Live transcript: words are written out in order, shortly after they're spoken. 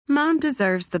Mom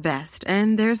deserves the best,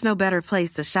 and there's no better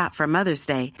place to shop for Mother's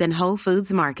Day than Whole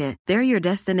Foods Market. They're your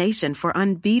destination for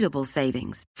unbeatable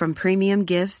savings, from premium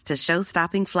gifts to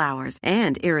show-stopping flowers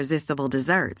and irresistible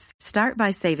desserts. Start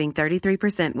by saving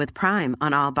 33% with Prime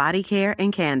on all body care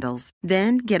and candles.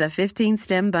 Then get a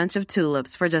 15-stem bunch of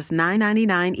tulips for just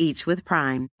 $9.99 each with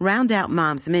Prime. Round out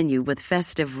Mom's menu with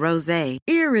festive rosé,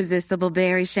 irresistible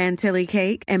berry chantilly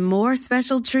cake, and more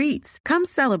special treats. Come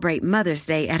celebrate Mother's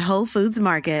Day at Whole Foods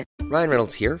Market. Ryan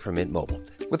Reynolds here from Mint Mobile.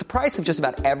 With the price of just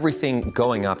about everything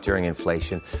going up during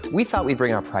inflation, we thought we'd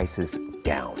bring our prices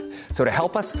down. So to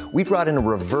help us, we brought in a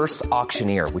reverse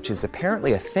auctioneer, which is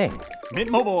apparently a thing. Mint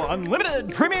Mobile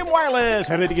Unlimited Premium Wireless.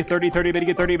 How to get 30, 30, bit to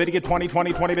get 30, bit to get 20,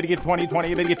 20, 20, bit to get 20,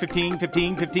 20, bit to get 15,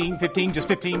 15, 15, 15, just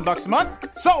 $15 a month?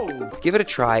 Sold! Give it a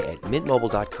try at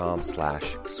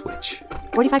mintmobile.com/switch.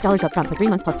 $45 up front for 3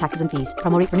 months plus taxes and fees.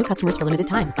 Promo rate for new customers for limited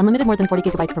time. Unlimited more than 40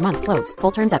 gigabytes per month. Slows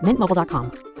full terms at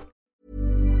mintmobile.com.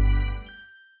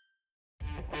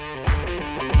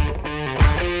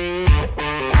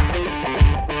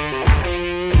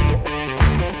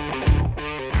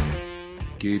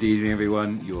 Good evening,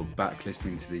 everyone. You're back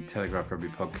listening to the Telegraph Rugby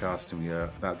podcast, and we are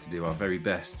about to do our very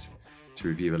best to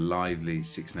review a lively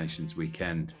Six Nations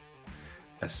weekend.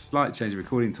 A slight change of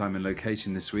recording time and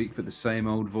location this week, but the same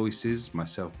old voices,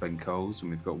 myself, Ben Coles,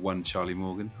 and we've got one Charlie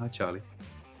Morgan. Hi, Charlie.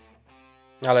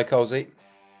 Hello, Colesy.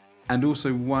 And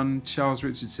also one Charles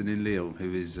Richardson in Lille,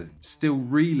 who is still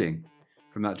reeling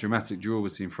from that dramatic draw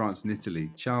between France and Italy.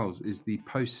 Charles, is the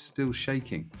post still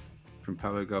shaking from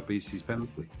Paolo Garbisi's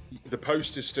penalty? The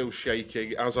post is still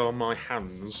shaking, as are my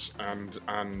hands, and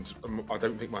I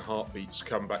don't think my heartbeat's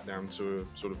come back down to a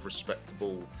sort of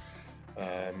respectable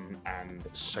and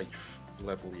safe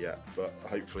level yet, but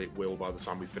hopefully it will by the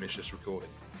time we finish this recording.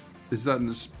 Is that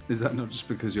not just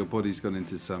because your body's gone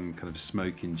into some kind of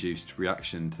smoke-induced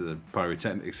reaction to the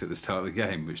pyrotechnics at the start of the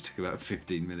game, which took about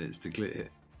 15 minutes to clear?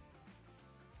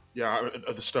 Yeah,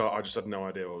 at the start I just had no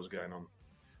idea what was going on.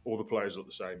 All the players looked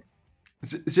the same.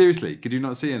 Seriously, could you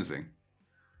not see anything?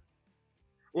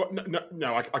 Well,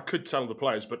 no, I could tell the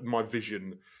players, but my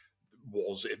vision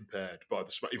was impaired by the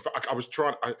smoke. In fact, I was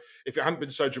trying. If it hadn't been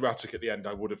so dramatic at the end,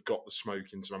 I would have got the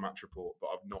smoke into my match report,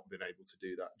 but I've not been able to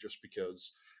do that just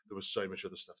because there was so much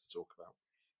other stuff to talk about.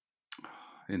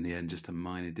 In the end, just a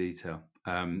minor detail.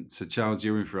 So, Charles,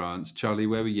 you're in France. Charlie,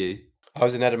 where were you? I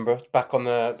was in Edinburgh, back on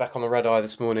the red eye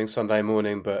this morning, Sunday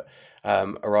morning, but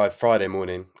arrived Friday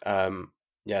morning.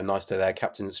 Yeah, nice day there.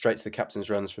 Straight to the captain's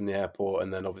runs from the airport,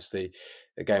 and then obviously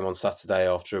a game on Saturday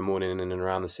after a morning in and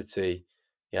around the city.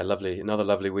 Yeah, lovely. Another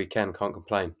lovely weekend. Can't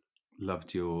complain.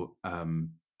 Loved your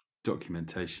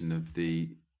documentation of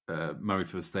the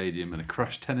Murrayfield Stadium and a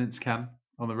crushed Tennent's can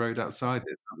on the road outside.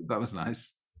 That was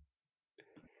nice.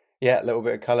 Yeah, a little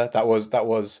bit of colour. That was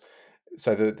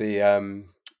so the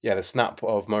snap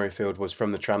of Murrayfield was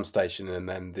from the tram station, and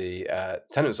then the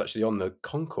Tennent was actually on the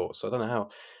concourse. So I don't know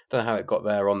how it got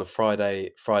there on the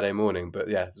Friday morning, but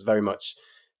yeah, it's very much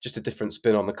just a different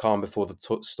spin on the calm before the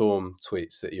storm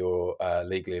tweets that you're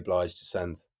legally obliged to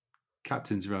send.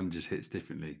 Captain's run just hits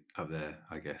differently up there,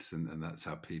 I guess, and that's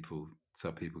how people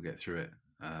get through it.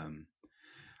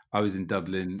 I was in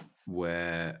Dublin,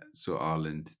 where saw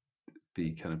Ireland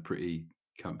be kind of pretty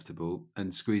comfortable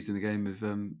and squeezed in a game of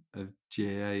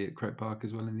GAA at Croke Park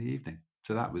as well in the evening.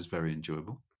 So that was very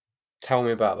enjoyable. Tell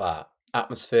me about that.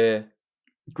 Atmosphere.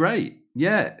 Great.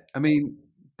 Yeah. I mean,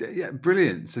 yeah,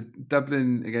 brilliant. So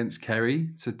Dublin against Kerry.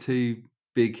 So two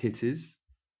big hitters.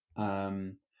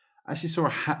 Actually saw a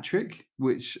hat trick,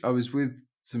 which I was with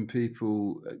some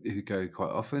people who go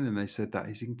quite often, and they said that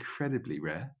is incredibly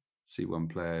rare to see one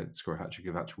player score a hat trick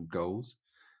of actual goals.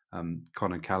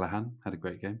 Conor Callaghan had a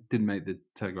great game. Didn't make the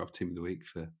Telegraph Team of the Week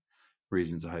for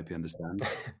reasons I hope you understand.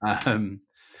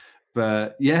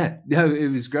 But yeah, no, it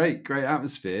was great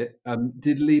atmosphere.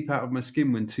 Did leap out of my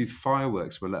skin when two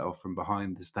fireworks were let off from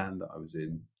behind the stand that I was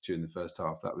in during the first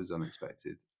half. That was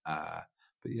unexpected. But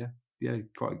yeah,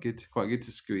 quite good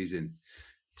to squeeze in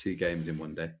two games in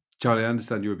one day. Charlie, I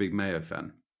understand you're a big Mayo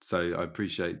fan, so I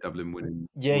appreciate Dublin winning.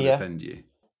 Yeah. Defend you.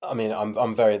 I mean, I'm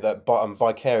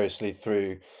vicariously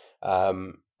through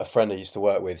a friend I used to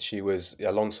work with. She was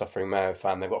a long-suffering Mayo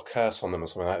fan. They've got a curse on them or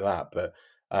something like that. But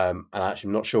and actually,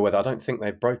 I'm not sure whether, I don't think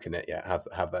they've broken it yet.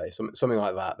 Have they? Something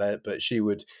like that. But she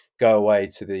would go away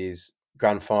to these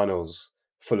grand finals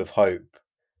full of hope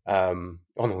on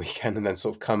the weekend, and then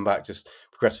sort of come back just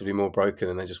progressively more broken,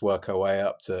 and then just work her way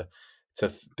up to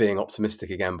being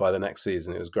optimistic again by the next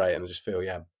season. It was great, and I just feel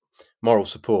moral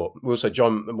support. Also,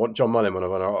 John Mullin, one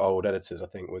of our old editors, I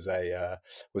think was a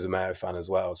Mayo fan as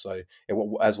well. So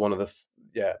as one of the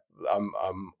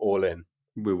I'm all in.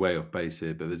 we're way off base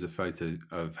here, but there's a photo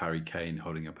of Harry Kane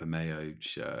holding up a Mayo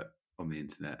shirt on the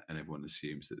internet, and everyone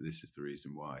assumes that this is the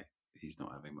reason why he's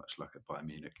not having much luck at Bayern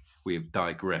Munich. We have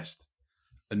digressed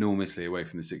enormously away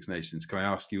from the Six Nations. Can I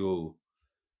ask you all,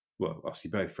 well, ask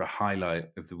you both for a highlight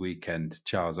of the weekend?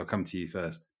 Charles, I'll come to you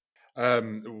first.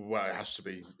 Well, it has to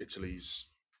be Italy's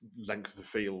length of the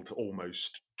field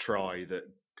almost try that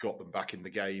got them back in the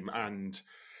game, and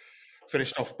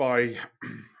finished off by,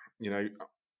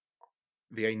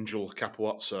 the angel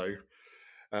Capuozzo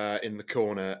in the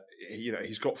corner.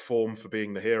 He's got form for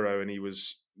being the hero, and he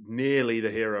was nearly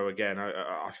the hero again.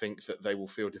 I think that they will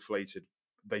feel deflated.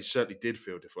 They certainly did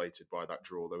feel deflated by that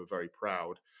draw. They were very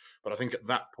proud, but I think at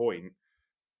that point,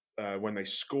 when they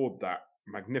scored that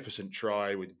magnificent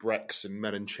try with Brex and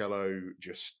Menoncello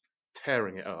just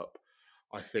tearing it up,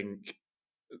 I think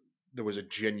there was a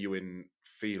genuine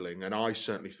feeling, and I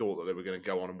certainly thought that they were going to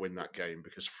go on and win that game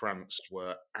because France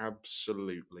were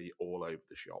absolutely all over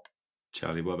the shop.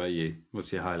 Charlie, what about you?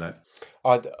 What's your highlight?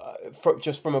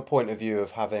 Just from a point of view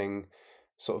of having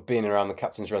sort of been around the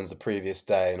captain's runs the previous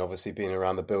day, and obviously being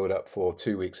around the build-up for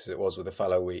 2 weeks as it was with the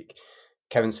fallow week,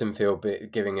 Kevin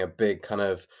Sinfield giving a big kind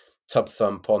of tub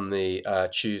thump on the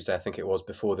Tuesday, I think it was,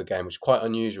 before the game, which is quite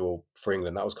unusual for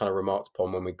England. That was kind of remarked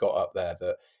upon when we got up there,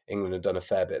 that England had done a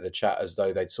fair bit of the chat as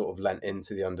though they'd sort of lent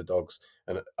into the underdogs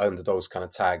and underdogs kind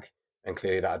of tag. And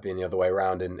clearly that had been the other way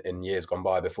around in years gone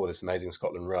by before this amazing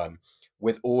Scotland run.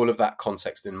 With all of that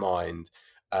context in mind,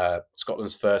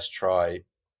 Scotland's first try,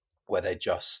 where they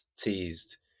just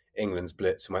teased England's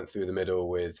blitz and went through the middle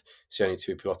with Sione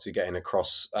Tuipulotu getting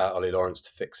across Ollie Lawrence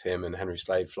to fix him, and Henry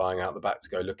Slade flying out the back to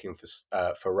go looking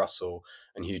for Russell,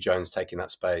 and Hugh Jones taking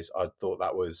that space. I thought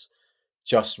that was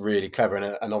just really clever.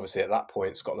 And obviously at that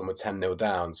point, Scotland were 10-0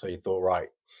 down. So you thought, right,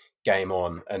 game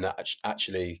on. And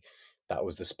actually, that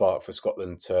was the spark for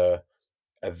Scotland to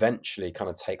eventually kind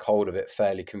of take hold of it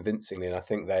fairly convincingly. And I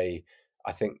think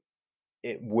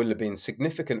it will have been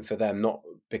significant for them, not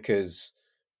because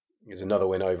there's another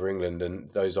win over England,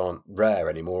 and those aren't rare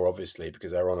anymore, obviously,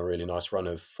 because they're on a really nice run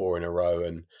of 4 in a row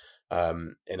and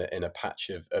in a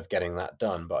patch of getting that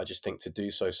done. But I just think to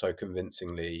do so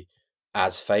convincingly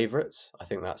as favourites, I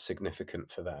think that's significant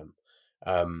for them.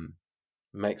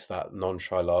 Makes that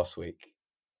non-try last week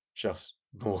just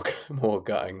more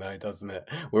gutting though, doesn't it?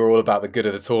 We're all about the good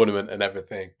of the tournament and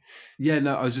everything. Yeah,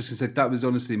 no, I was just going to say that was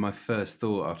honestly my first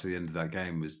thought after the end of that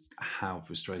game was how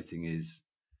frustrating is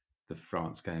the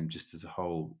France game just as a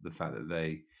whole. The fact that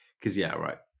because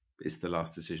it's the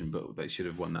last decision, but they should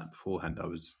have won that beforehand. I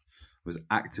was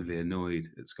actively annoyed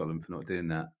at Scotland for not doing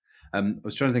that. I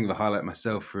was trying to think of a highlight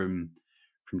myself from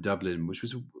Dublin, which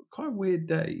was quite a weird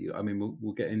day. I mean,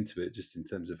 we'll get into it just in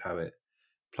terms of how it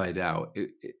played out.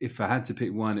 If I had to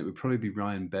pick one, it would probably be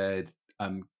Ryan Baird,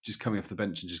 just coming off the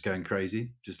bench and just going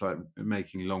crazy, just like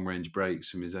making long range breaks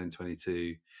from his own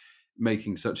 22,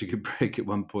 making such a good break at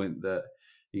one point that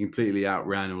he completely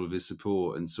outran all of his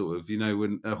support, and sort of,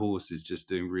 when a horse is just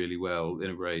doing really well in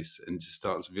a race and just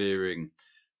starts veering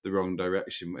the wrong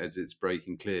direction as it's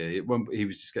breaking clear. He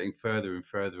was just getting further and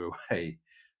further away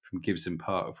from Gibson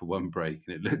Park for one break,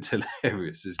 and it looked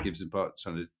hilarious as Gibson Park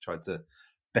tried to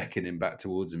beckon him back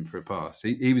towards him for a pass.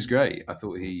 He was great. I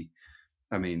thought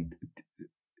Ireland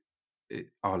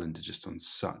are just on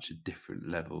such a different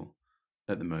level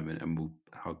at the moment, and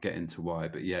I'll get into why.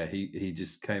 But yeah, he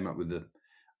just came up with a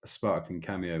sparkling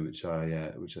cameo, which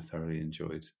I thoroughly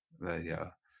enjoyed.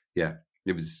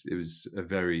 It was a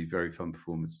very, very fun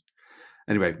performance.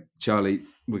 Anyway, Charlie,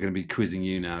 we're going to be quizzing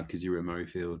you now because you were at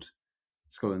Murrayfield.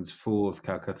 Scotland's 4th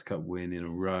Calcutta Cup win in a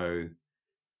row.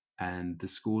 And the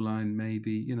scoreline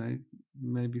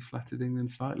maybe flattered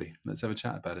England slightly. Let's have a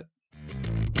chat about it.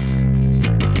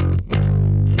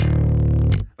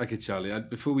 Okay, Charlie,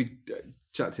 before we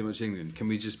chat too much England, can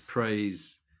we just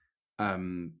praise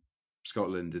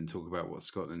Scotland and talk about what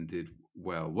Scotland did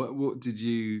well? What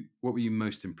were you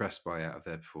most impressed by out of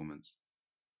their performance?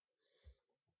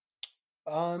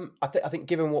 I think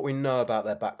given what we know about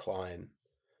their backline,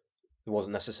 it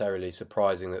wasn't necessarily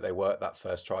surprising that they worked that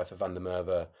first try for Van der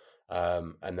Merwe,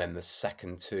 and then the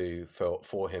second two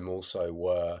for him also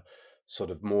were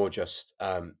sort of more just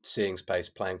seeing space,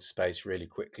 playing to space really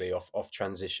quickly off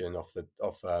transition, off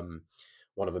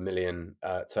one of a million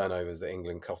turnovers that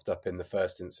England coughed up in the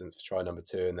first instance for try number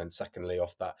 2, and then secondly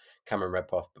off that Cameron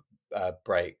Redpath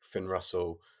break, Finn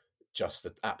Russell, just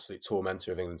an absolute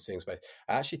tormentor of England seeing space.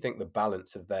 I actually think the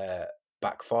balance of their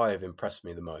back five impressed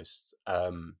me the most.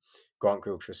 Grant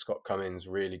Gilchrist, Scott Cummins,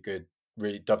 really good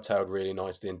really dovetailed really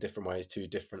nicely in different ways, two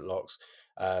different locks.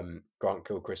 Grant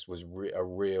Gilchrist was a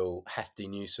real hefty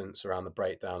nuisance around the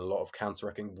breakdown, a lot of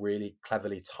counter-wrecking, really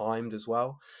cleverly timed as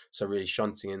well. So really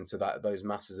shunting into those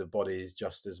masses of bodies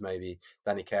just as maybe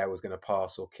Danny Care was going to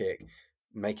pass or kick,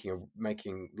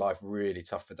 making life really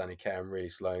tough for Danny Care and really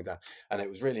slowing down. And it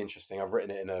was really interesting. I've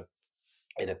written it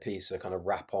in a piece, a kind of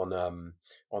wrap on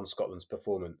Scotland's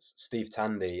performance. Steve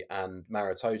Tandy and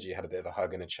Maro Itoje had a bit of a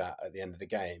hug and a chat at the end of the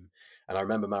game, and I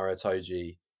remember Maro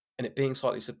Itoje, and it being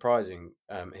slightly surprising.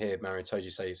 Here, Maro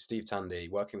Itoje says Steve Tandy,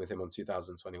 working with him on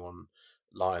 2021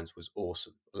 Lions was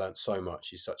awesome. I learned so much.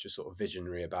 He's such a sort of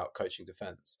visionary about coaching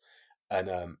defence,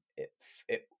 and it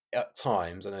at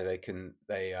times I know they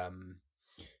conceded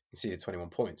 21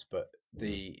 points, but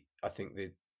I think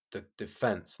the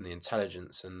defense and the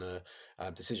intelligence and the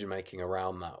decision making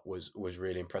around that was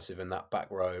really impressive in that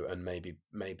back row, and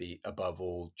maybe above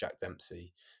all Jack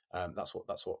Dempsey. That's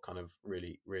what kind of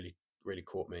really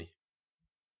caught me.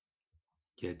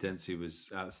 Yeah, Dempsey was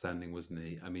outstanding, wasn't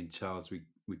he? I mean, Charles, we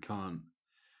can't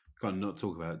not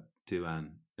talk about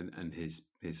Duhan and his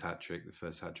hat trick, the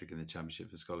first hat trick in the Championship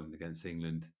for Scotland against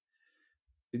England.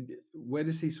 Where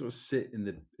does he sort of sit in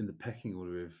the pecking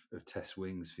order of Test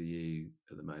wings for you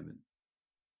at the moment?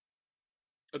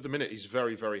 At the minute, he's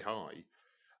very, very high.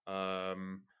 I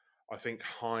think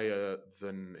higher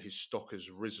than his stock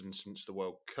has risen since the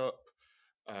World Cup,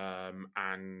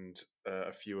 and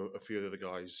a few of the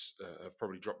guys have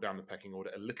probably dropped down the pecking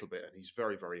order a little bit, and he's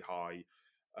very, very high.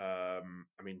 I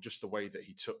mean, just the way that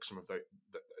he took some of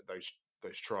those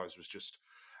tries was just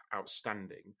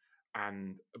outstanding.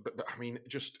 But I mean,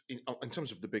 just in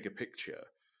terms of the bigger picture,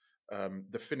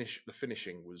 the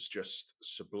finishing was just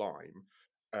sublime.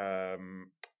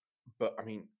 But I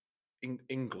mean,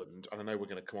 England, and I know we're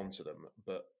going to come on to them,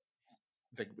 but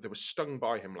they were stung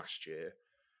by him last year,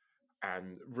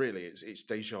 and really it's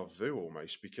deja vu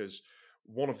almost, because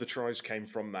one of the tries came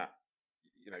from that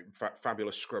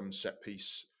fabulous scrum set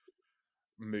piece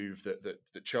move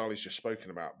that Charlie's just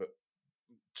spoken about, but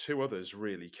two others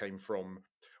really came from,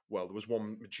 well, there was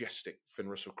one majestic Finn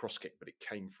Russell cross kick, but it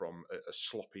came from a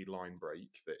sloppy line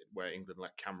break where England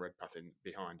let Cam Redpath in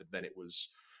behind, and then they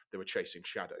were chasing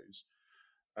shadows.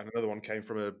 And another one came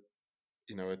from an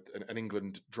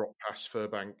England drop pass.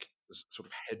 Furbank sort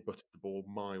of headbutted the ball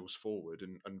miles forward,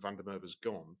 and Van der Merwe's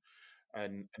gone.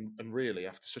 And really,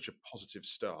 after such a positive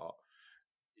start,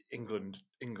 England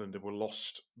were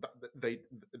lost. At the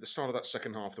start of that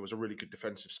second half, there was a really good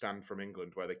defensive stand from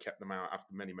England where they kept them out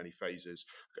after many, many phases.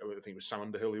 I think it was Sam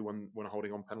Underhill who won a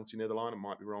holding on penalty near the line. I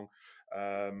might be wrong.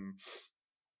 And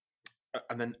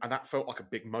that felt like a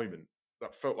big moment.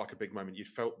 You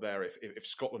felt there if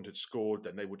Scotland had scored,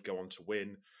 then they would go on to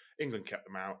win. England kept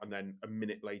them out, and then a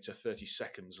minute later, 30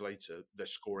 seconds later, they're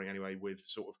scoring anyway with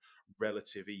sort of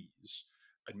relative ease,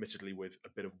 admittedly with a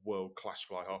bit of world-class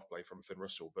fly half play from Finn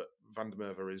Russell. But Van der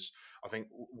Merwe is, I think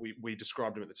we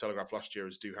described him at the Telegraph last year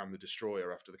as Duhan the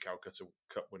Destroyer after the Calcutta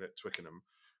Cup win at Twickenham.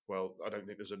 Well, I don't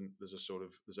think there's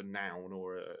a noun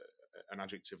or an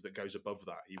adjective that goes above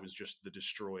that. He was just the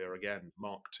Destroyer again,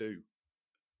 Mark II.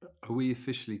 Are we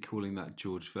officially calling that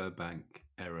George Furbank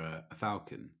era a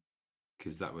Falcon?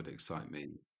 Because that would excite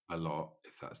me a lot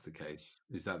if that's the case.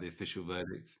 Is that the official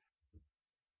verdict?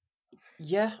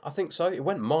 Yeah, I think so. It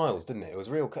went miles, didn't it? It was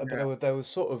real, but there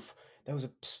was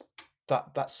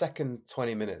that second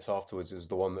 20 minutes afterwards was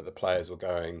the one that the players were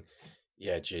going,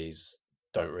 yeah, geez,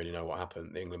 don't really know what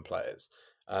happened, the England players.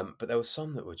 But there was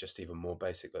some that were just even more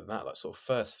basic than that, like sort of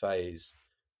first phase,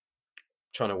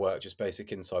 trying to work just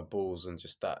basic inside balls and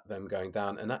just them going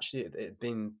down. And actually, it had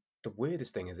been, the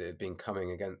weirdest thing is it had been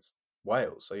coming against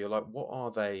Wales. So you're like, what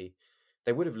are they?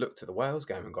 They would have looked at the Wales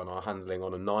game and gone, our handling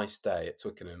on a nice day at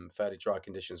Twickenham, fairly dry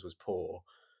conditions, was poor.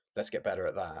 Let's get better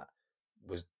at that.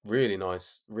 Was really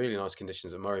nice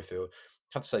conditions at Murrayfield.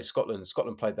 I have to say,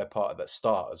 Scotland played their part at that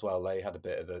start as well. They had a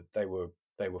bit of they were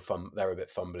a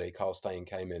bit fumbly. Carl Steyn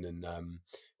came in and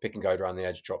pick and go around the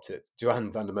edge, dropped it.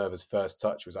 Duhan van der Merwe's first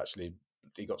touch was actually,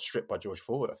 he got stripped by George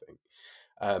Ford, I think.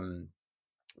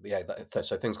 But yeah,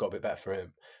 so things got a bit better for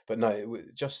him. But no, it was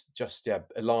just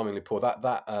alarmingly poor.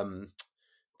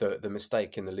 The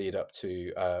mistake in the lead up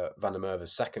to Van der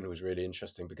Merwe's second was really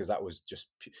interesting, because that was just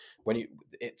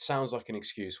it sounds like an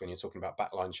excuse when you're talking about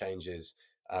backline changes.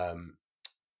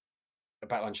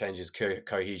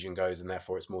 Cohesion goes, and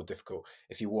therefore it's more difficult.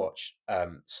 If you watch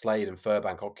Slade and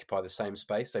Furbank occupy the same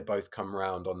space, they both come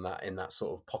round in that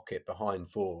sort of pocket behind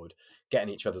Ford,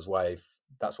 getting each other's way.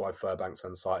 That's why Furbank's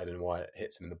unsighted and why it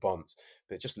hits him in the bonds.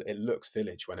 But it looks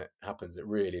village when it happens. It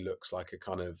really looks like a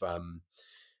kind of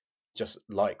just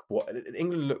like what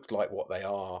England looked like, what they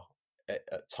are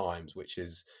at times, which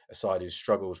is a side who's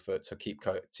struggled to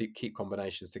keep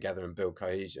combinations together and build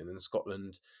cohesion. And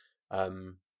Scotland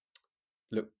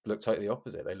look totally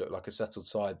opposite. They look like a settled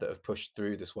side that have pushed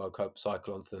through this World Cup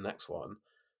cycle onto the next one.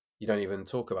 You don't even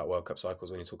talk about World Cup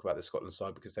cycles when you talk about the Scotland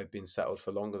side because they've been settled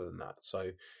for longer than that. So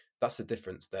that's the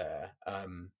difference there.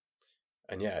 And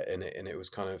it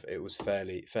was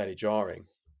fairly jarring.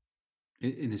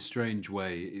 In a strange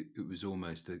way, it was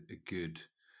almost a good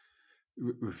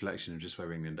reflection of just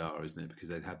where England are, isn't it? Because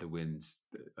they'd had the wins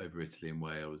over Italy and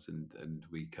Wales, and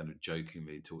we kind of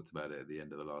jokingly talked about it at the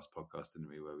end of the last podcast, didn't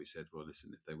we? Where we said, well,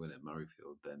 listen, if they win at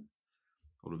Murrayfield, then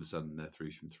all of a sudden they're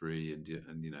 3 from 3, and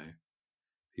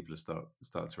people start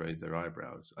to raise their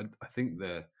eyebrows. I think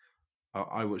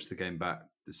I watched the game back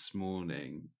this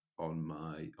morning on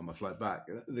my flight back.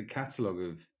 The catalogue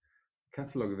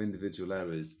of individual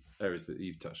errors that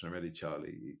you've touched on already,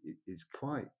 Charlie, is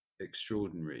quite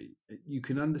extraordinary. You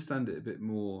can understand it a bit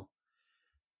more,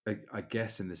 I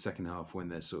guess, in the second half when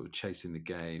they're sort of chasing the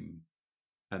game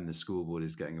and the scoreboard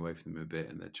is getting away from them a bit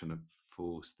and they're trying to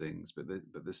force things. But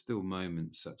there's still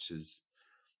moments such as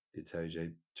the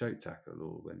Itoje choke tackle,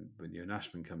 or when Ewan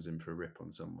Ashman comes in for a rip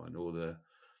on someone, or the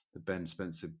Ben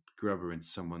Spencer grubber into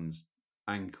someone's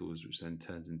ankles, which then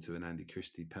turns into an Andy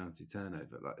Christie penalty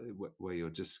turnover, like where you're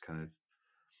just kind of,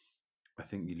 I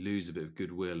think you lose a bit of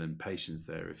goodwill and patience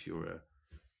there if you're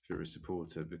a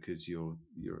supporter, because you're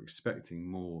expecting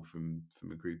more from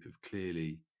a group of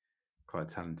clearly quite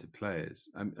talented players.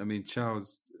 I mean,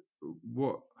 Charles,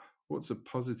 what's a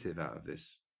positive out of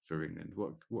this for England?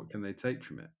 What can they take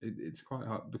from it? It's quite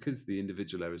hard because the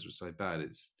individual errors were so bad.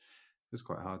 It's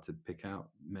quite hard to pick out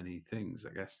many things,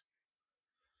 I guess.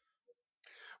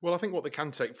 Well, I think what they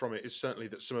can take from it is certainly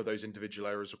that some of those individual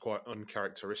errors are quite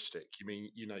uncharacteristic. You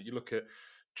mean, you look at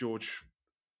George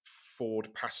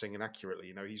Ford passing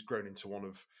inaccurately. He's grown into one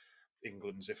of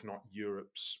England's, if not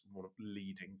Europe's, one of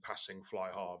leading passing fly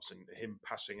halves, and him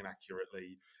passing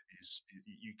inaccurately is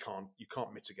you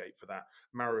can't mitigate for that.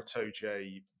 Maro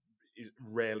Itoje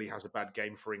rarely has a bad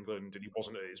game for England, and he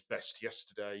wasn't at his best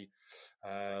yesterday.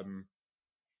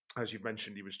 As you've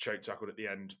mentioned, he was choke tackled at the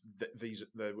end. These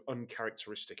are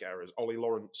uncharacteristic errors. Ollie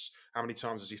Lawrence, how many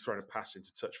times has he thrown a pass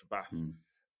into touch for Bath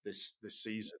this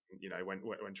season?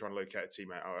 When trying to locate a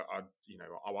teammate,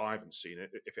 I haven't seen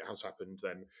it. If it has happened,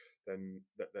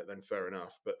 then fair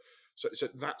enough. But so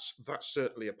that's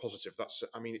certainly a positive.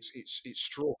 It's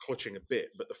straw clutching a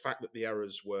bit, but the fact that the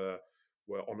errors were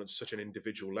on such an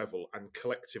individual level, and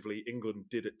collectively England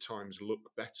did at times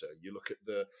look better. You look at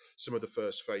some of the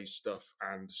first phase stuff,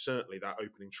 and certainly that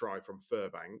opening try from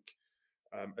Furbank.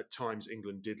 At times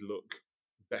England did look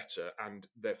better, and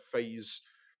their phase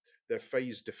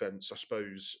defence, I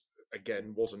suppose,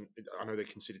 again wasn't. I know they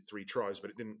conceded 3 tries,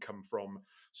 but it didn't come from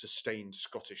sustained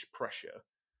Scottish pressure.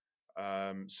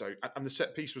 And the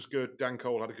set piece was good. Dan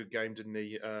Cole had a good game, didn't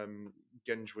he?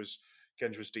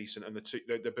 Genge was decent, and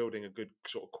they're building a good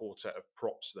sort of quartet of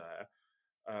props there.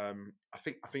 I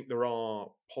think there are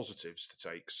positives to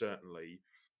take, certainly,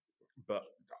 but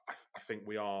I think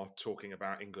we are talking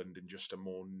about England in just a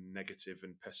more negative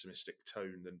and pessimistic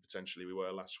tone than potentially we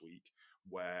were last week,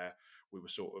 where we were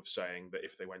sort of saying that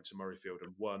if they went to Murrayfield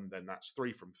and won, then that's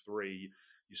 3 from 3.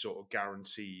 You're sort of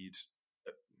guaranteed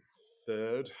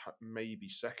third, maybe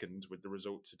second with the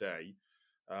result today.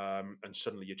 And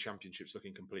suddenly your championship's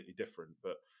looking completely different.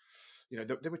 But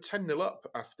they were 10-0 up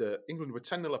after England were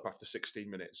 10-0 up after 16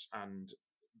 minutes and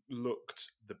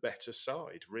looked the better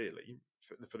side, really,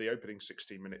 for the opening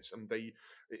 16 minutes. And it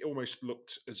almost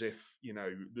looked as if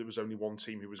there was only one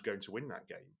team who was going to win that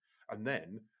game. And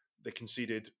then they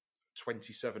conceded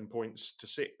 27 points to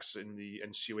 6 in the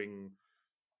ensuing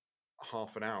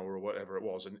half an hour or whatever it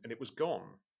was, and it was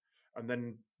gone. And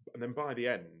then by the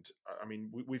end, I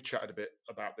mean, we've chatted a bit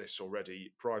about this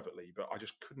already privately, but I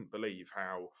just couldn't believe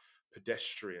how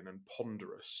pedestrian and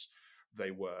ponderous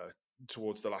they were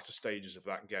towards the latter stages of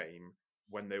that game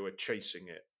when they were chasing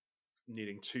it,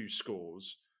 needing 2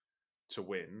 scores to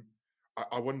win.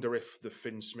 I wonder if the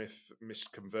Finn Smith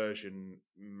missed conversion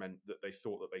meant that they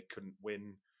thought that they couldn't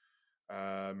win.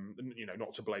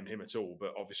 Not to blame him at all,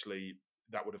 but obviously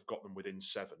that would have got them within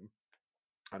 7.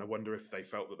 And I wonder if they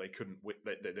felt that they couldn't,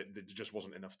 that there just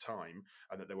wasn't enough time,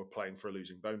 and that they were playing for a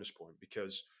losing bonus point.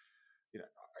 Because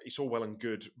it's all well and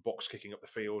good box kicking up the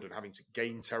field and having to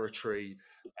gain territory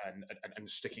and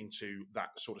sticking to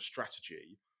that sort of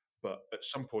strategy, but at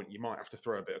some point you might have to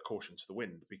throw a bit of caution to the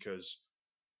wind, because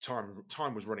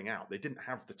time was running out. They didn't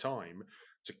have the time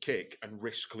to kick and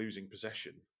risk losing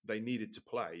possession. They needed to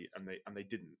play, and they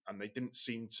didn't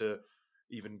seem to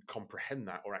even comprehend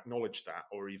that or acknowledge that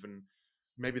or even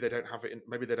maybe they don't have it.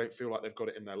 Maybe they don't feel like they've got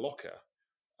it in their locker.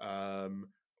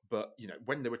 But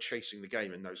when they were chasing the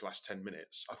game in those last 10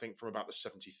 minutes, I think from about the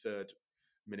 73rd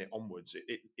minute onwards,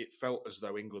 it felt as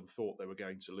though England thought they were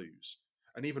going to lose.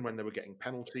 And even when they were getting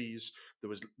penalties, there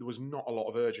was not a lot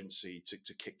of urgency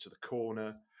to kick to the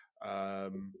corner. I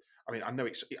mean, I know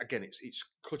it's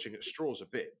clutching at straws a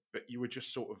bit, but you were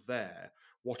just sort of there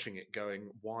watching it, going,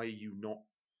 "Why are you not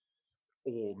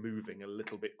all moving a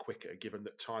little bit quicker, given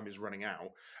that time is running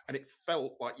out?" And it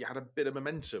felt like you had a bit of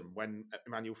momentum when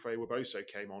Emmanuel Faye-Waboso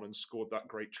came on and scored that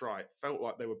great try. It felt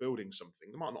like they were building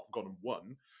something. They might not have gone and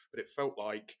won, but it felt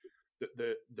like that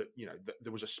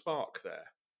there was a spark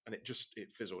there, and it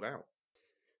fizzled out.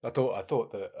 I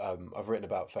thought that I've written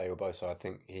about Faye-Waboso. I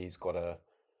think he's got to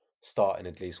start in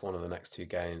at least one of the next two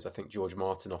games. I think George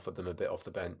Martin offered them a bit off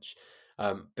the bench.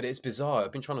 But it's bizarre.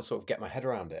 I've been trying to sort of get my head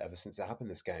around it ever since it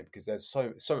happened this game, because there's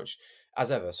so much,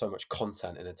 as ever, so much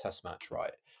content in a test match,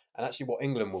 right? And actually what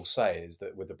England will say is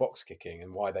that with the box kicking,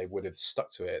 and why they would have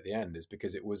stuck to it at the end, is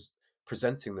because it was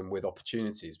presenting them with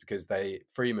opportunities, because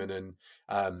Freeman and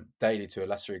Daly to a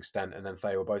lesser extent, and then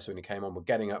Faye-Waboso when he came on, were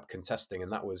getting up, contesting,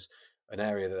 and that was an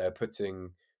area that they're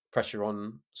putting pressure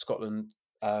on Scotland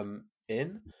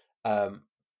in.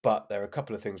 But there are a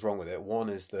couple of things wrong with it. One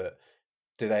is that,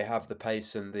 do they have the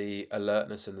pace and the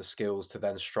alertness and the skills to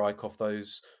then strike off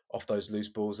those loose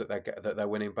balls that they're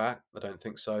winning back? I don't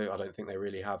think so. I don't think they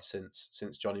really have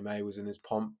since Johnny May was in his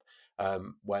pomp,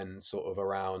 when sort of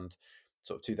around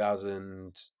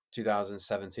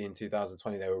 2017,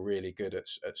 2020, they were really good at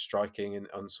striking and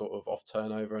on sort of off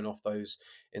turnover and off those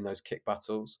in those kick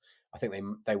battles. I think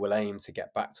they will aim to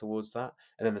get back towards that.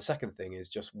 And then the second thing is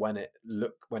just when it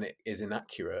is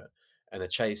inaccurate and a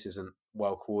chase isn't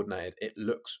well coordinated, it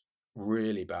looks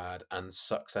really bad and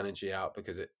sucks energy out,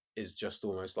 because it is just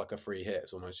almost like a free hit.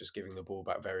 It's almost just giving the ball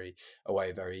back very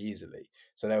easily.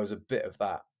 So there was a bit of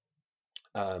that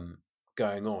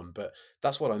going on, but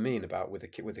that's what I mean about with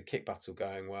the kick battle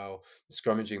going well, the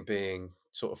scrummaging being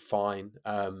sort of fine,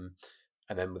 and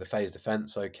then with the phase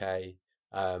defence, okay.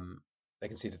 They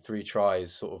conceded 3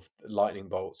 tries, sort of lightning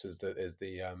bolts is the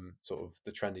sort of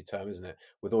the trendy term, isn't it?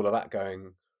 With all of that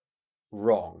going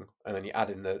wrong, and then you add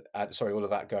in all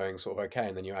of that going sort of okay,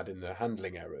 and then you add in the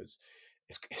handling errors,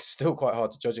 it's still quite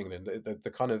hard to judge England. The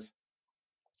kind of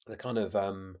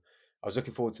I was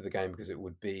looking forward to the game, because I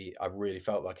really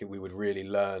felt like we would really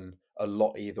learn a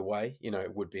lot either way.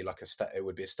 It would be like it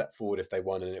would be a step forward if they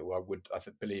won, and I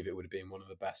believe it would have been one of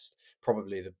the best,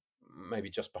 probably maybe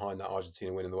just behind that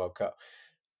Argentina win in the World Cup.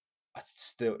 I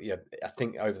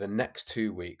think over the next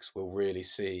 2 weeks we'll really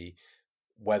see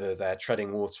whether they're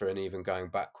treading water and even going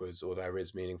backwards, or there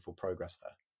is meaningful progress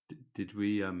there. Did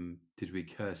we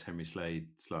curse Henry Slade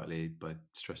slightly by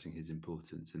stressing his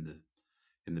importance in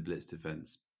the blitz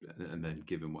defence, and then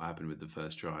given what happened with the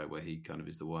first try, where he kind of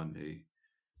is the one who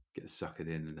gets suckered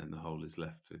in, and then the hole is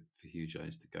left for Hugh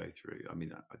Jones to go through? I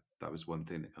mean, that was one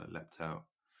thing that kind of leapt out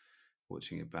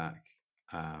watching it back.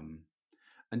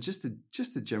 And just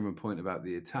a general point about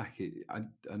the attack. I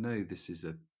know this is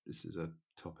a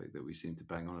topic that we seem to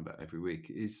bang on about every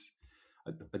week.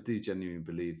 I do genuinely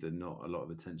believe that not a lot of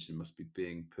attention must be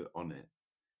being put on it,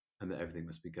 and that everything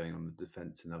must be going on the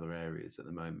defence in other areas at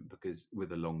the moment, because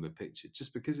with a longer picture,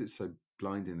 just because it's so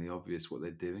blindingly obvious what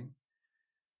they're doing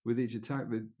with each attack.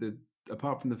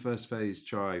 Apart from the first phase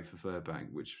try for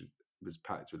Furbank, which was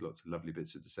packed with lots of lovely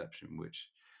bits of deception, which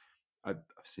I've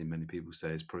seen many people say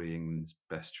is probably England's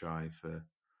best try for,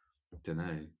 I don't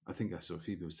know. I think I saw a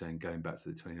few people saying going back to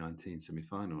the 2019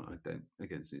 semi-final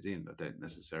against New Zealand. I don't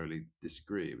necessarily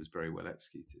disagree. It was very well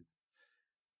executed.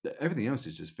 Everything else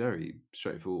is just very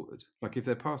straightforward. Like if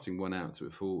they're passing one out to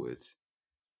a forward,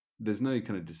 there's no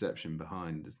kind of deception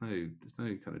behind. There's no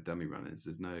kind of dummy runners.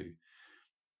 There's no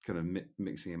kind of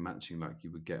mixing and matching like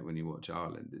you would get when you watch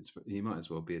Ireland. He might as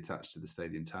well be attached to the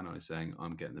stadium tannoy saying,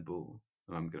 "I'm getting the ball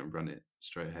and I'm going to run it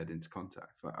straight ahead into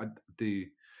contact." Like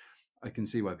I can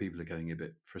see why people are getting a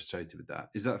bit frustrated with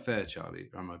that. Is that fair, Charlie?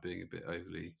 Or am I being a bit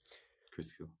overly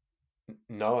critical?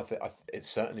 No, I think it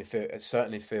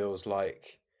certainly feels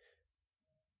like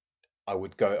I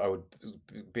would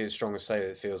be as strong as say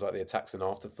it feels like the attack's an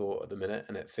afterthought at the minute,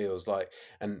 and it feels like,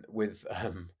 and with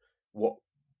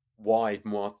why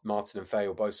Martin and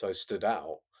Faye-Waboso stood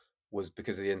out was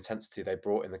because of the intensity they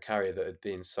brought in the carrier that had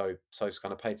been so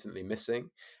kind of patently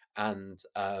missing. And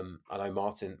I know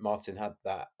Martin had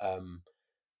that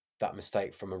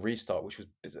mistake from a restart, which was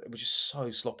so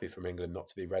sloppy from England not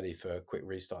to be ready for a quick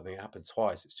restart. I think it happened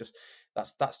twice. It's just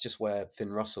that's just where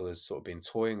Finn Russell has sort of been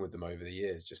toying with them over the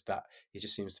years. Just that he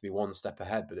just seems to be one step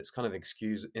ahead, but it's kind of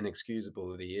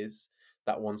inexcusable that he is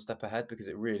that one step ahead, because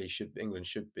England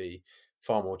should be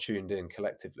far more tuned in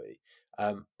collectively.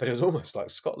 But it was almost like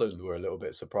Scotland were a little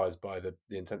bit surprised by the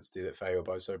intensity that Feo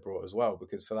Boso brought as well,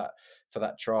 because for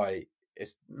that try,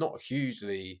 it's not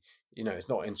hugely, it's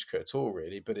not intricate at all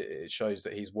really, but it shows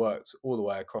that he's worked all the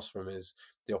way across from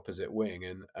the opposite wing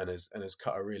and has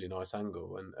cut a really nice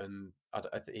angle, and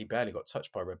I think he barely got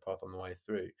touched by Redpath on the way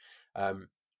through.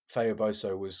 Feo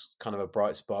Boso was kind of a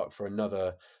bright spark for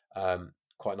another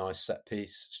quite nice set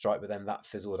piece strike, but then that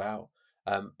fizzled out.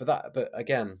 But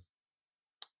again,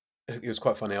 it was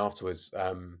quite funny afterwards.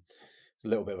 It's a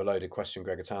little bit of a loaded question.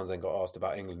 Gregor Townsend got asked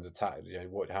about England's attack.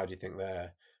 How do you think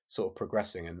they're sort of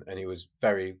progressing? And he was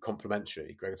very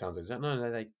complimentary. Gregor Townsend said,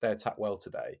 no, they attacked well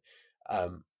today.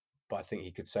 But I think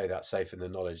he could say that safe in the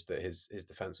knowledge that his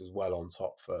defence was well on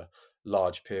top for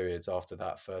large periods after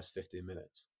that first 15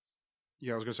 minutes.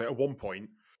 Yeah, I was going to say, at one point,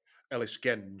 Ellis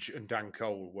Genge and Dan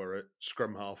Cole were at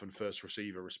scrum half and first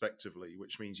receiver respectively,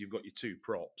 which means you've got your two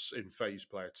props in phase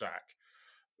play attack,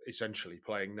 essentially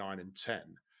playing 9 and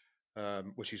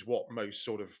 10, which is what most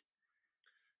sort of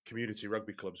community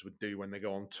rugby clubs would do when they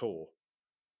go on tour.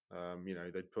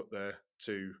 They'd put their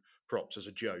two props as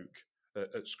a joke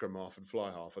at scrum half and fly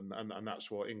half, and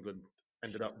that's what England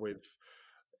ended up with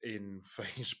in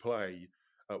phase play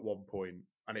at one point,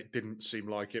 and it didn't seem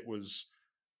like it was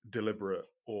deliberate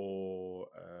or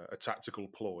a tactical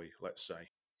ploy, let's say.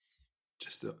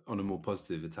 Just on a more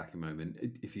positive attacking moment,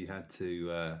 if you had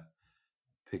to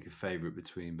pick a favourite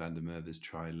between Van der Merwe's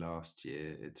try last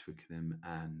year at Twickenham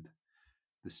and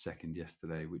the second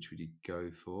yesterday, which would you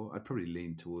go for? I'd probably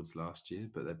lean towards last year,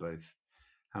 but they're both.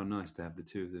 How nice to have the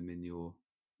two of them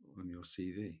on your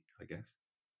CV, I guess.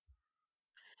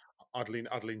 I'd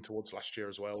lean towards last year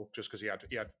as well, just because he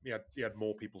had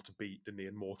more people to beat, didn't he,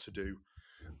 and more to do.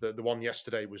 The one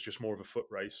yesterday was just more of a foot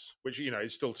race, which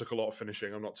it still took a lot of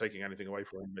finishing. I'm not taking anything away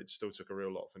from him; it still took a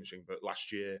real lot of finishing. But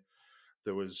last year,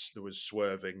 there was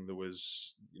swerving, there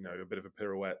was a bit of a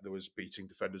pirouette, there was beating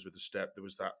defenders with the step, there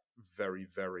was that very,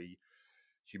 very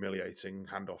humiliating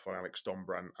handoff on Alex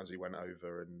Dombrandt as he went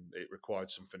over, and it required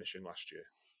some finishing last year.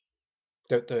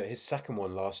 His second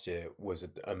one last year was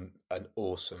an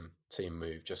awesome team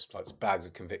move, just like bags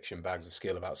of conviction, bags of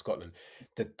skill about Scotland.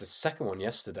 The second one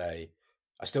yesterday,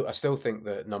 I still think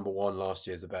that number one last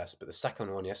year is the best, but the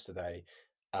second one yesterday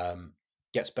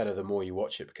gets better the more you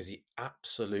watch it, because he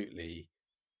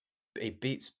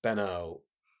beats Ben Earl.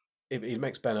 He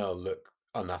makes Ben Earl look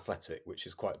unathletic, which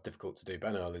is quite difficult to do.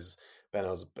 Ben Earl's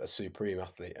a supreme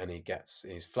athlete, and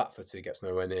he's flat-footed, gets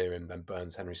nowhere near him, then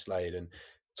burns Henry Slade, and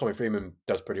Tommy Freeman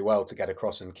does pretty well to get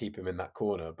across and keep him in that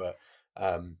corner, but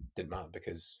didn't matter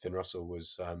because Finn Russell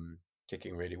was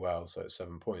kicking really well, so it's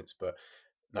 7 points. But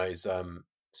no, he's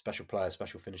special player,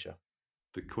 special finisher.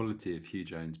 The quality of Hugh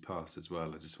Jones' pass as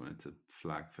well, I just wanted to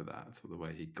flag for that. I thought the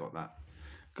way he got that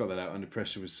out under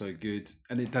pressure was so good.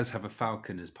 And it does have a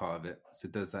falcon as part of it. So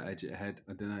does that edge it ahead?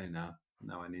 I don't know now.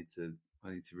 Now I need to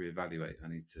reevaluate. I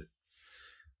need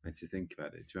to think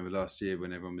about it. Do you remember last year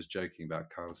when everyone was joking about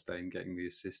Kyle Steyn getting the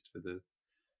assist for the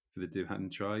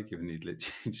Duhan try, given he'd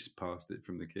literally just passed it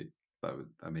from the kick?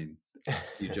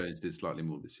 Hugh Jones did slightly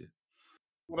more this year.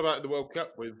 What about the World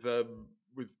Cup with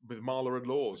Marler and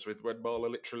Laws, when Marler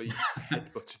literally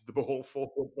headbutted the ball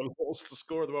forward for Laws to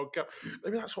score in the World Cup?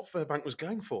 Maybe that's what Furbank was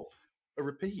going for, a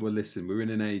repeat. Well, listen, we're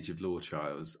in an age of law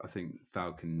trials. I think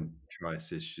Falcon try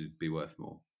assist should be worth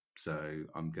more. So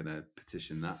I'm going to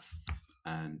petition that,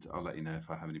 and I'll let you know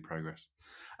if I have any progress.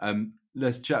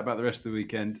 Let's chat about the rest of the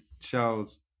weekend.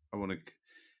 Charles,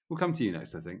 we'll come to you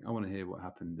next, I think. I want to hear what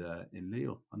happened in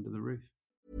Lille under the roof.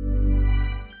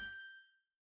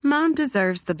 Mom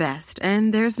deserves the best,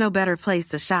 and there's no better place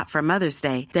to shop for Mother's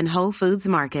Day than Whole Foods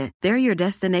Market. They're your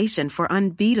destination for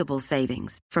unbeatable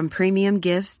savings, from premium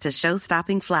gifts to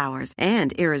show-stopping flowers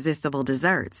and irresistible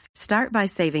desserts. Start by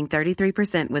saving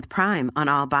 33% with Prime on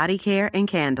all body care and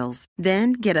candles.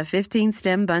 Then get a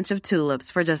 15-stem bunch of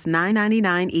tulips for just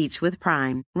 $9.99 each with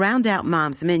Prime. Round out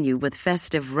Mom's menu with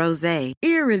festive rosé,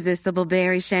 irresistible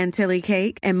berry chantilly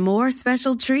cake, and more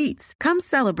special treats. Come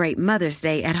celebrate Mother's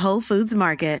Day at Whole Foods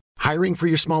Market. Hiring for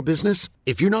your small business?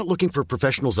 If you're not looking for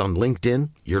professionals on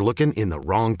LinkedIn, you're looking in the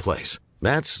wrong place.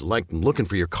 That's like looking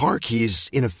for your car keys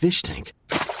in a fish tank.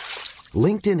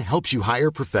 LinkedIn helps you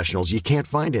hire professionals you can't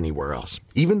find anywhere else,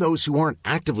 even those who aren't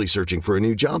actively searching for a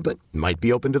new job but might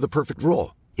be open to the perfect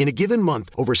role. In a given month,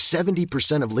 over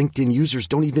 70% of LinkedIn users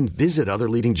don't even visit other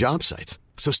leading job sites.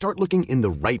 So start looking in the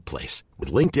right place.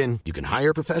 With LinkedIn, you can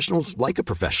hire professionals like a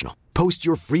professional. Post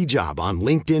your free job on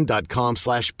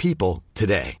linkedin.com/people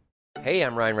today. Hey,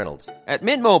 I'm Ryan Reynolds. At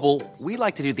Mint Mobile, we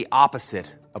like to do the opposite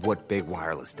of what Big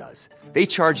Wireless does. They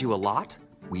charge you a lot,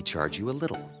 we charge you a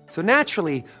little. So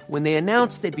naturally, when they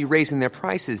announced they'd be raising their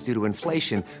prices due to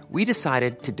inflation, we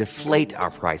decided to deflate our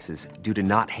prices due to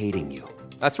not hating you.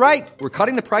 That's right. We're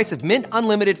cutting the price of Mint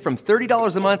Unlimited from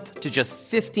 $30 a month to just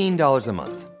 $15 a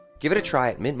month. Give it a try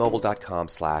at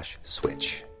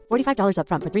mintmobile.com/switch. $45 up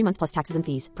front for 3 months plus taxes and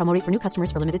fees. Promo rate for new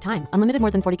customers for limited time. Unlimited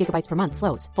more than 40 gigabytes per month.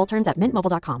 Slows full terms at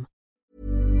mintmobile.com.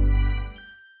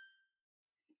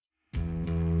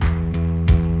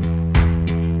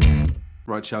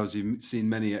 Right, Charles, you've seen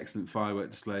many excellent firework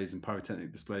displays and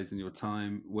pyrotechnic displays in your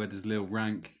time. Where does Lille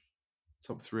rank?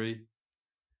 Top three?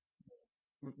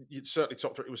 Certainly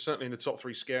top three. It was certainly in the top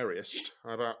three scariest.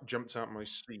 I about jumped out my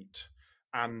seat,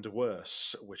 and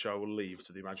worse, which I will leave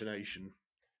to the imagination.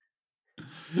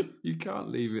 You can't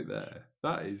leave it there.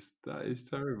 That is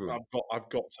terrible. I've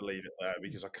got to leave it there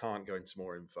because I can't go into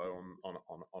more info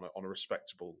on a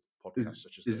respectable podcast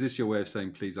such as this. Is this your way of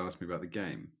saying, please ask me about the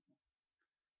game?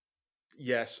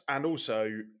 Yes, and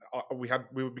also we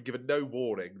would be given no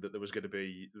warning that there was going to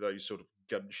be those sort of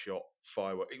gunshot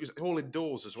fireworks. It was all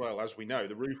indoors as well, as we know.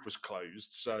 The roof was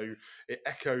closed, so it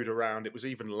echoed around. It was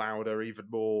even louder, even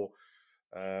more,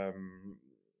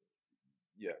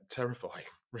 terrifying.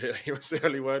 Really, it was the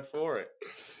only word for it.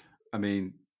 I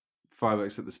mean,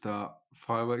 fireworks at the start,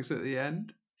 fireworks at the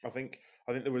end. I think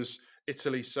there was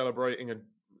Italy celebrating and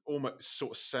almost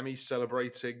sort of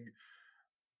semi-celebrating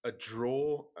a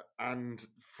draw, and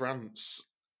France,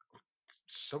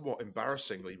 somewhat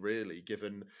embarrassingly, really,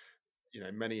 given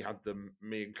many had them,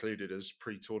 me included, as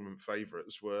pre-tournament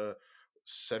favourites, were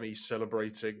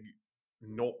semi-celebrating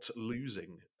not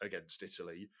losing against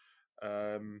Italy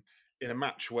in a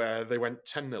match where they went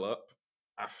 10-0 up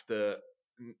after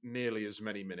nearly as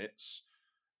many minutes,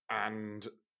 and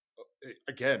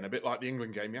again, a bit like the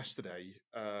England game yesterday,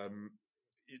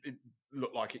 it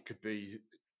looked like it could be.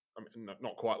 I mean,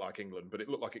 not quite like England, but it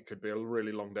looked like it could be a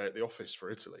really long day at the office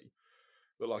for Italy.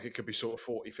 It looked like it could be sort of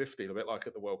 40-50, a bit like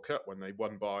at the World Cup when they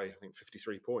won by, I think,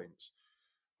 53 points.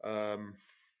 And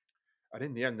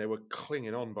in the end, they were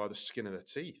clinging on by the skin of their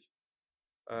teeth.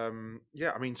 I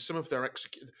mean, some of their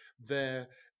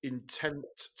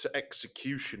intent to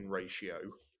execution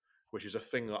ratio, which is a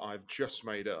thing that I've just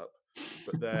made up,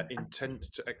 but their intent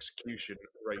to execution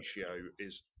ratio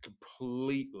is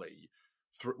completely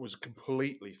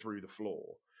through the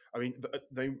floor. I mean,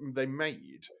 they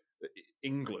made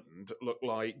England look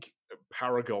like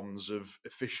paragons of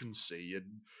efficiency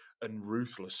and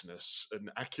ruthlessness and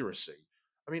accuracy.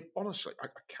 I mean, honestly, I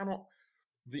cannot.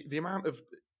 The amount of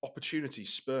opportunity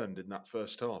spurned in that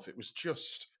first half, it was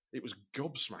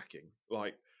gobsmacking.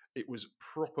 Like, it was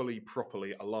properly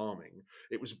alarming.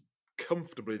 It was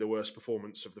comfortably the worst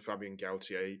performance of the Fabien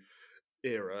Galtier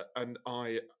era, and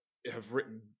I have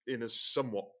written in a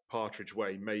somewhat Partridge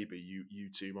way, maybe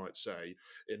you two might say,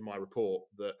 in my report,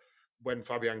 that when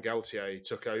Fabien Galtier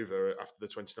took over after the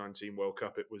 2019 World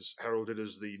Cup, it was heralded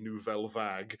as the nouvelle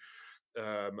vague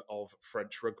of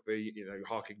French rugby.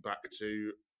 Harking back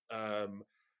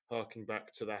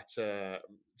to that to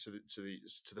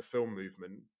the film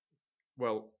movement.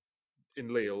 Well,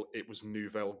 in Lille, it was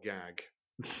nouvelle gag.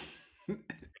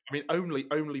 I mean,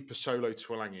 only Pasolo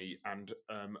Tuolangi and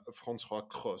François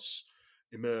Cros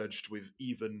emerged with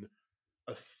even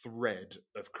a thread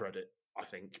of credit, I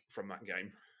think, from that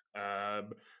game.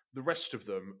 The rest of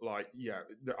them, I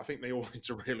think they all need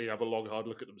to really have a long, hard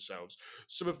look at themselves.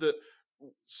 Some of the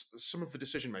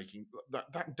decision making,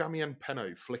 that Damien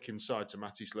Penaud flick inside to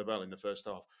Mathis Lebel in the first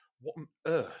half. What on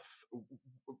earth?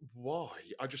 Why?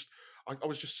 I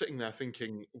was just sitting there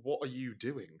thinking, what are you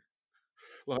doing?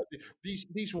 Like,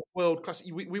 these were world class.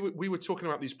 We were talking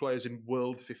about these players in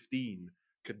World 15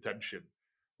 contention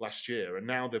last year, and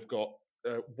now they've got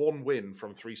one win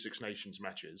from 3 Six Nations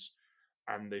matches,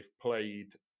 and they've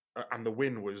played, and the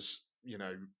win was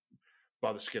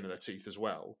by the skin of their teeth as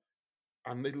well,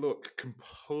 and they look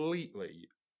completely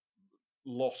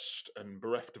lost and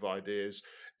bereft of ideas.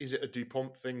 Is it a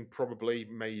Dupont thing? Probably,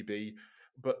 maybe.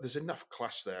 But there's enough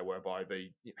class there whereby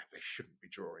they shouldn't be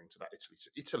drawing to that Italy.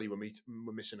 Italy were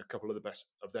missing a couple of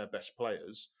their best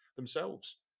players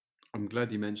themselves. I'm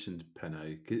glad you mentioned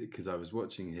Penaud, because I was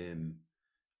watching him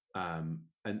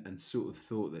and sort of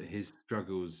thought that his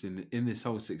struggles in this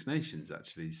whole Six Nations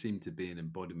actually seemed to be an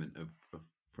embodiment of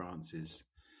France's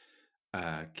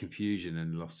confusion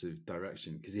and loss of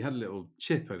direction, because he had a little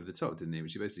chip over the top, didn't he,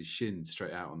 which he basically shinned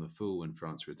straight out on the full when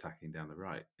France were attacking down the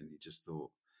right, and he just thought,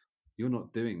 you're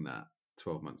not doing that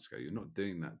 12 months ago. You're not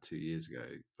doing that 2 years ago.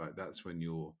 Like, that's when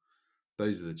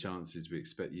those are the chances we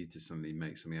expect you to suddenly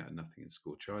make something out of nothing and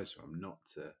score tries from, not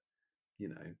to,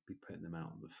 be putting them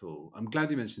out on the full. I'm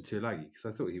glad you mentioned Tuilagi, because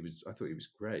I thought he was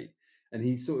great. and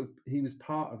he was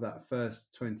part of that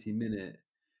first 20-minute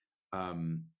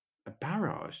a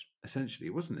barrage,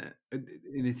 essentially, wasn't it?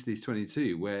 In Italy's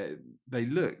 22, where they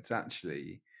looked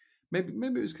actually. Maybe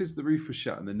it was because the roof was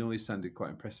shut and the noise sounded quite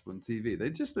impressive on TV. They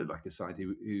just looked like a side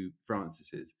who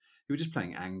Francis is. Who were just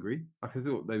playing angry. Like I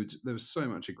thought there was so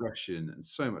much aggression and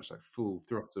so much like full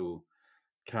throttle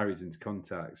carries into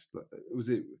contacts. Was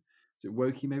it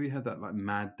Woki maybe had that like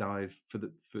mad dive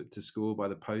to score by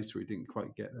the post where he didn't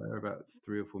quite get there about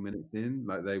 3 or 4 minutes in?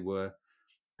 Like they were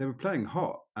playing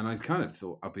hot, and I kind of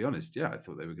thought, I'll be honest, I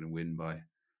thought they were going to win by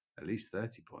at least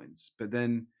 30 points. But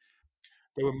then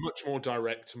they were much more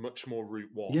direct, much more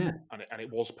route one, and it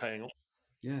was paying off.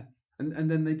 Yeah, and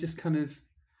then they just kind of,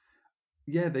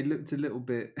 they looked a little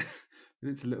bit,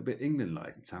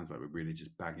 England-like. It sounds like we're really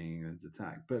just bagging England's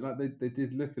attack, but like they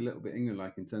did look a little bit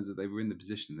England-like in terms of they were in the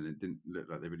position, and it didn't look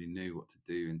like they really knew what to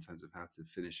do in terms of how to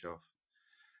finish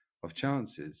off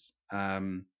chances.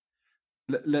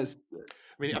 Let's.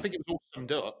 I mean, I think it was all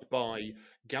summed up by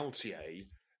Galtier,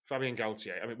 Fabien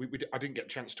Galtier. I mean, I didn't get a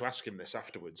chance to ask him this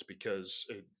afterwards because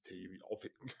he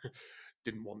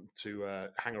didn't want to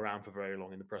hang around for very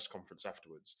long in the press conference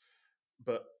afterwards.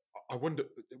 But I wonder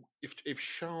if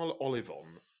Charles Olivon,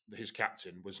 his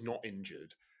captain, was not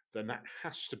injured, then that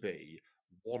has to be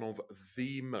one of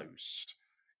the most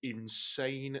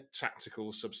insane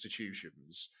tactical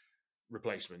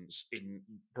replacements in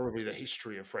probably the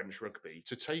history of French rugby.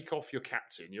 To take off your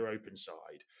captain, your open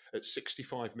side, at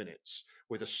 65 minutes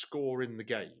with a score in the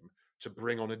game to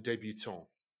bring on a debutant.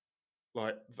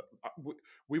 Like,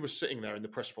 we were sitting there in the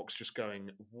press box just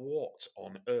going, what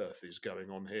on earth is going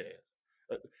on here?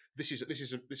 This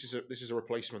is a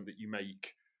replacement that you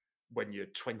make when you're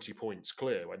 20 points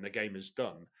clear, when the game is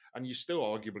done, and you still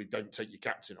arguably don't take your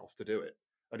captain off to do it.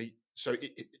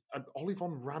 And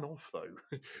Olivon ran off,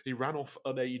 though. He ran off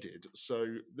unaided. So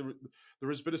there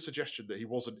has been a suggestion that he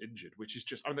wasn't injured, which is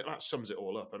just, I think that sums it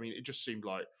all up. I mean, it just seemed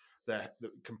like the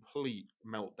complete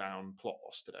meltdown, plot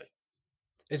loss today.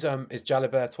 Is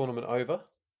Jalibert tournament over?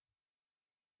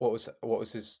 What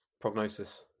was his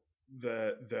prognosis?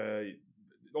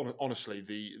 Honestly,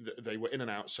 they were in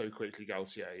and out so quickly,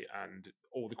 Galtier, and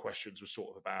all the questions were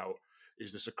sort of about,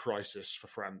 is this a crisis for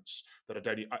France? That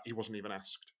he wasn't even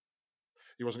asked.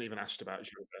 He wasn't even asked about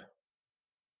Gilbert.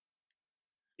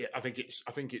 Yeah, I think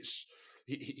it's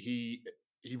he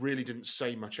really didn't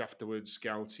say much afterwards.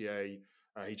 Galtier,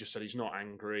 he just said he's not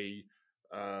angry,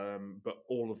 but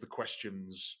all of the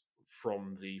questions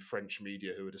from the French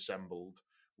media who had assembled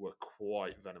were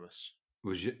quite venomous. It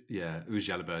was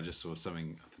Jalibert. Just saw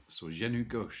something. Saw genou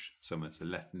gauche, somewhere. It's a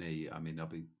left knee. I mean,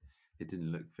 it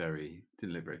didn't look very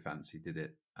fancy, did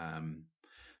it?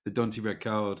 The Donty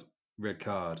red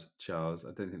card, Charles.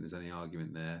 I don't think there's any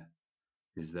argument there.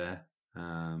 Is there?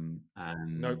 And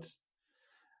nope.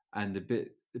 And a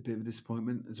bit of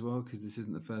disappointment as well, because this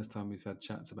isn't the first time we've had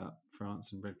chats about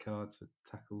France and red cards for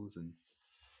tackles. And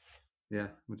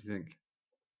what do you think?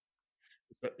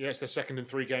 Yeah, it's their second in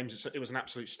 3 games. It was an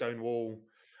absolute stonewall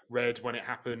red when it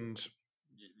happened.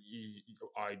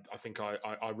 I think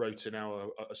I wrote in a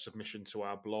submission to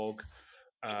our blog,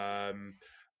 and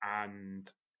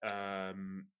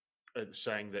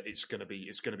saying that it's going to be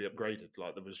upgraded.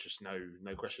 Like, there was just no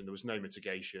question. There was no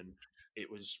mitigation. It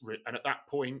was, and at that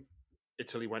point,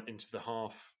 Italy went into the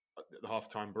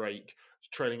halftime break,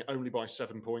 trailing only by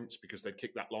 7 points because they'd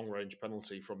kicked that long range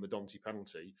penalty from the Donty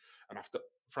penalty, and after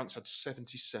France had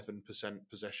 77%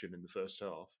 possession in the first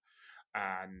half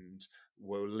and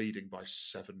were leading by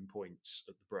 7 points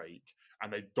at the break,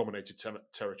 and they dominated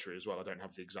territory as well. I don't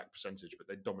have the exact percentage, but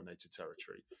they dominated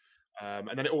territory. And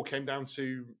then it all came down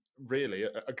to really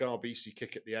a Garbisi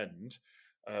kick at the end,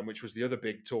 which was the other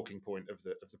big talking point of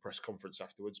the press conference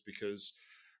afterwards, because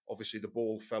obviously the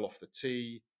ball fell off the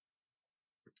tee.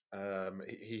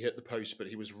 He hit the post, but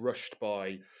he was rushed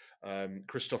by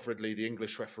Christophe Ridley, the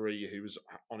English referee, who was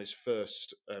on his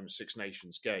first Six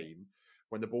Nations game.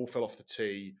 When the ball fell off the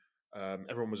tee,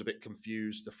 everyone was a bit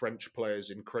confused. The French players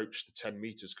encroached the 10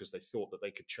 metres because they thought that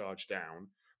they could charge down.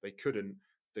 They couldn't.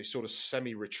 They sort of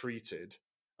semi-retreated,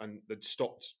 and they'd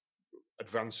stopped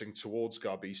advancing towards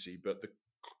Garbisi, but the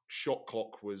shot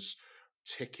clock was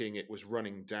ticking. It was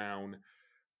running down.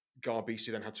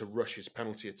 Garbisi then had to rush his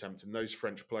penalty attempt, and those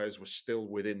French players were still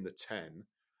within the 10.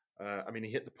 I mean, he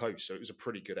hit the post, so it was a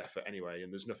pretty good effort anyway,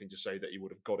 and there's nothing to say that he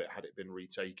would have got it had it been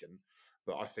retaken.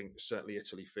 But I think certainly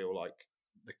Italy feel like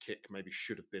the kick maybe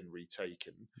should have been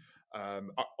retaken.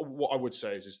 What I would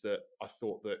say is that I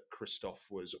thought that Christophe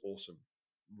was awesome.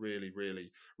 Really,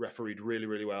 really refereed really,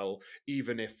 really well.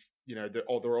 Even if, there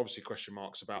are obviously question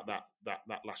marks about that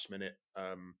last minute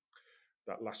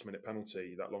last minute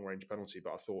penalty, that long range penalty.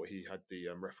 But I thought he had the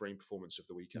refereeing performance of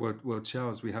the weekend. Well,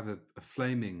 Charles, we have a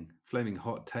flaming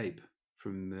hot tape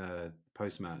from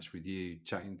post match with you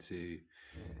chatting to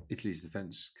Italy's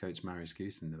defence coach Marius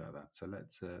Goosen about that. So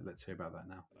let's hear about that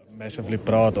now. Massively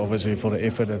proud, obviously, for the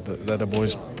effort that the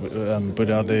boys put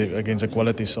out there against a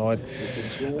quality side.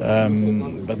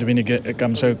 But when you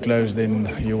come so close, then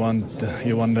you want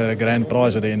the grand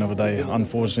prize at the end of the day.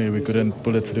 Unfortunately, we couldn't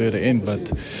pull it through at the end.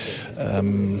 But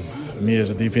me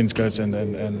as a defence coach and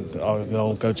the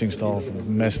whole coaching staff,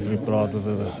 massively proud with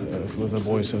the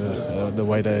boys, the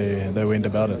way they went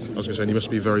about it. I was going to say, you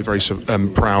must be very, very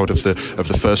proud of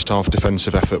the first half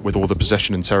defensive effort with all the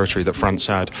possession and territory that France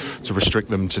had to restrict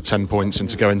them to 10 points and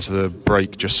to go into the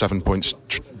break just 7 points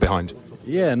behind.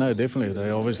 Yeah, no, definitely.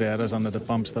 They obviously had us under the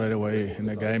pump straight away in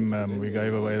the game. We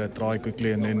gave away the try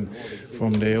quickly, and then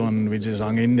from there on, we just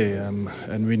hung in there.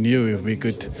 And we knew if we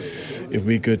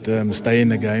could stay in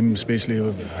the game, especially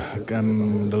with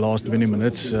the last 20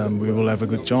 minutes, we will have a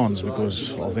good chance,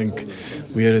 because I think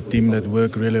we are a team that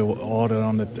worked really hard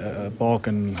around the park,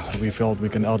 and we felt we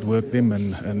can outwork them,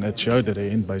 and it showed at the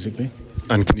end, basically.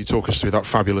 And can you talk us through that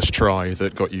fabulous try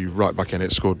that got you right back in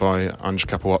it, scored by Ange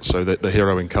Capuozzo, the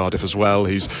hero in Cardiff as well?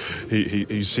 He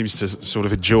seems to sort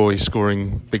of enjoy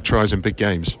scoring big tries in big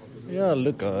games. Yeah,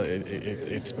 look,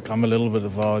 it's become a little bit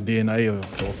of our DNA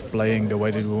of playing the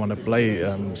way that we want to play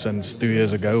since 2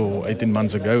 years ago or 18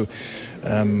 months ago.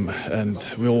 And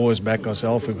we always back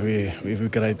ourselves if we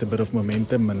create a bit of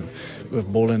momentum and with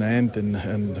ball in hand,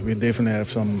 and we definitely have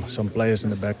some players in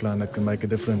the back line that can make a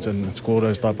difference and score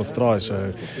those type of tries.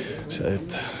 So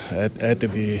it had to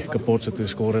be Capozzo to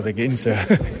score it again. So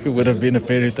it would have been a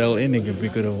fairy tale ending if we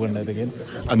could have won that again.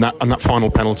 And that final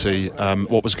penalty,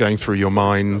 what was going through your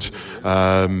mind?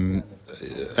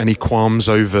 Any qualms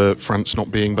over France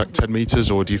not being back 10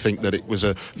 metres, or do you think that it was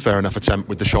a fair enough attempt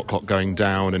with the shot clock going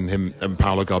down and him and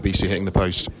Paolo Garbisi hitting the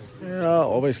post? Yeah,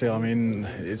 obviously, I mean,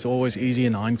 it's always easy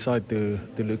in hindsight to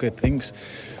look at things.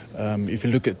 If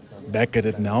you look back at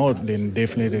it now, then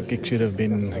definitely the kick should have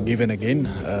been given again.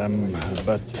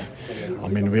 But I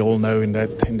mean, we all know in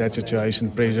that situation,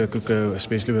 pressure cooker,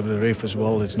 especially with the ref as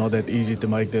well, it's not that easy to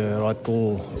make the right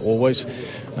call always.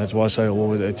 That's why I say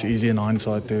always it's easy in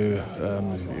hindsight it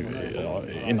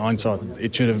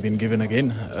should have been given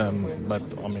again. But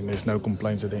I mean, there's no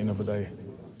complaints at the end of the day.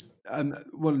 I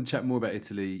want to chat more about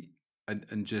Italy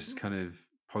and just kind of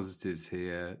positives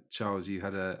here. Charles, you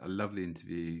had a lovely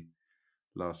interview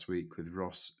last week with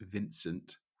Ross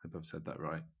Vincent. I hope I've said that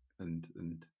right.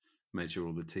 And made sure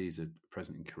all the T's are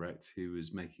present and correct, who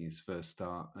was making his first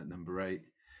start at number 8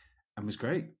 and was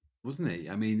great, wasn't he?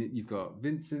 I mean, you've got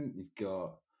Vincent, you've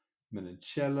got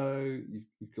Menoncello,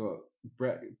 you've got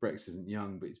Brex isn't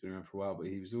young, but he's been around for a while, but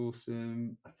he was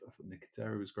awesome. I thought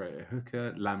Nicotero was great at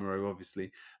hooker. Lamero, obviously.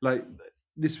 Like,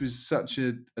 this was such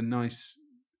a nice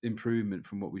improvement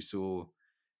from what we saw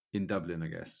in Dublin, I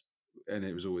guess. And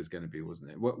it was always going to be,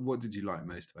 wasn't it? What did you like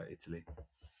most about Italy?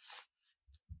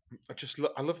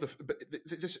 I love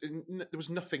there was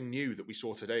nothing new that we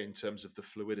saw today in terms of the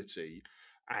fluidity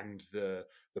and the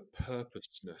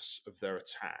purposeness of their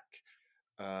attack.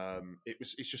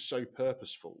 It's just so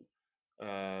purposeful,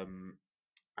 and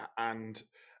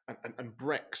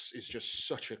Brex is just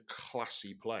such a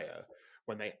classy player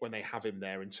when they have him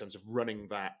there in terms of running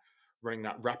that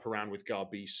wraparound with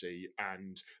Garbisi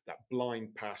and that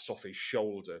blind pass off his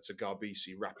shoulder to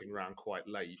Garbisi wrapping around quite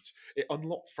late. It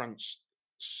unlocked France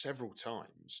several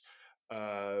times,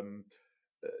 and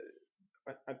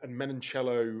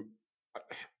Menoncello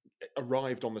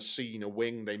arrived on the scene a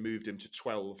wing. They moved him to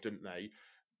 12, didn't they?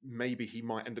 Maybe he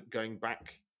might end up going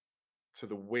back to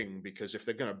the wing, because if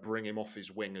they're going to bring him off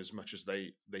his wing as much as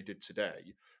they did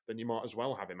today, then you might as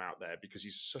well have him out there, because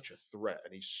he's such a threat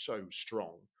and he's so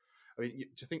strong. I mean,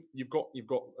 to think you've got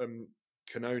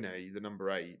Canone, the number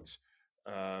 8,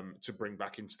 to bring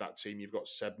back into that team. You've got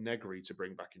Seb Negri to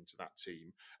bring back into that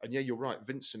team. And yeah, you're right.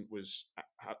 Vincent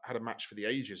had a match for the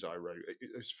ages. I wrote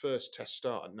his first test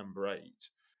start at number 8.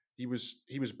 He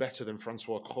was better than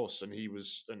Francois Cross, and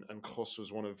and Cross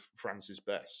was one of France's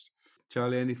best.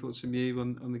 Charlie, any thoughts from you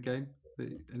on the game?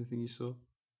 Anything you saw?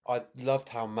 I loved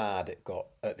how mad it got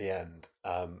at the end,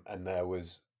 and there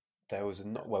was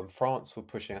when France were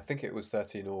pushing. I think it was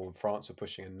 13-all. When France were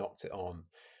pushing and knocked it on,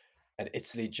 and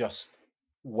Italy just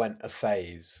went a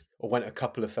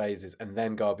couple of phases, and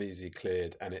then Garbisi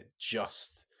cleared, and it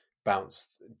just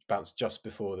bounced just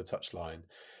before the touchline.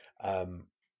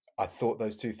 I thought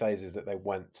those 2 phases that they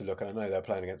went to look, and I know they're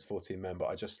playing against 14 men, but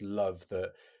I just love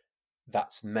that.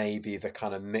 That's maybe the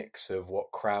kind of mix of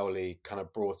what Crowley kind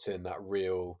of brought in, that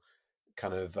real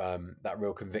kind of that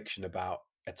real conviction about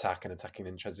attack and attacking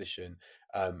in transition,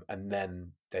 and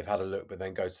then they've had a look, but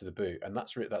then go to the boot, and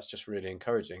that's just really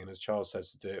encouraging. And as Charles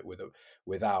says, to do it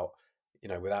without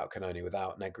without Canoni,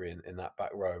 without Negri in that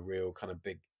back row, real kind of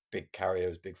big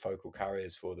carriers, big focal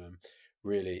carriers for them.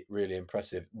 Really, really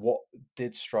impressive. What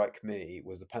did strike me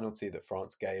was the penalty that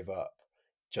France gave up.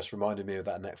 Just reminded me of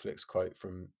that Netflix quote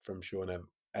from Sean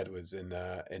Edwards in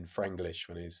Franglish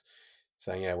when he's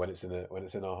saying, "Yeah, when it's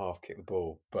in our half, kick the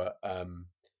ball." But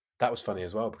that was funny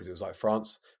as well because it was like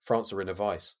France are in a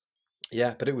vice.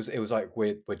 Yeah, but it was like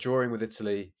we're drawing with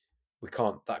Italy.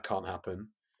 That can't happen.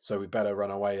 So we better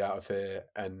run away out of here.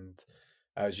 And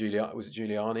was it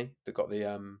Giuliani that got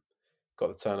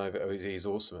the turnover? Oh, he's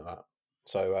awesome at that.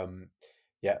 So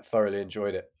yeah, thoroughly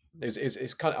enjoyed it.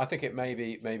 It's kind of, I think it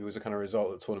maybe was a kind of result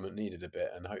that the tournament needed a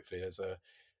bit, and hopefully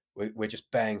we're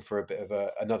just baying for a bit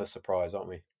of another surprise, aren't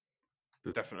we?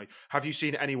 Definitely. Have you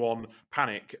seen anyone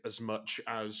panic as much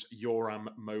as Yoram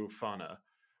Moefana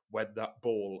when that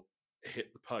ball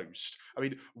hit the post? I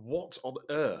mean, what on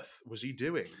earth was he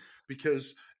doing?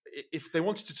 Because if they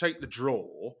wanted to take the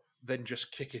draw, then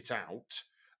just kick it out.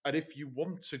 And if you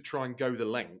want to try and go the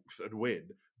length and win,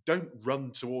 don't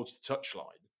run towards the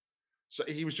touchline. So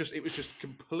it was just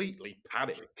completely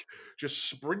panic, just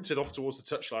sprinted off towards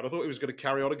the touchline. I thought he was going to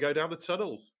carry on and go down the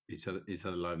tunnel. He's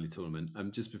had a lively tournament.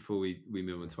 Just before we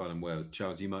move on to Ireland Wales,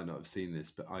 Charles, you might not have seen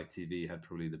this, but ITV had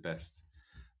probably the best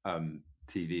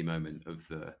TV moment of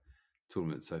the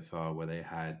tournament so far, where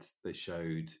they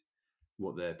showed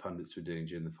what their pundits were doing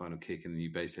during the final kick, and you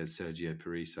basically had Sergio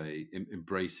Parise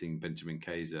embracing Benjamin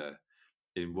Kayser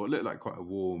in what looked like quite a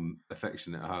warm,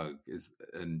 affectionate hug,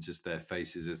 and just their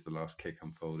faces as the last kick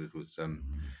unfolded was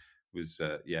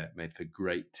made for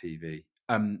great TV.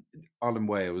 Ireland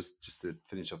Wales, just to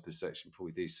finish off this section before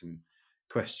we do some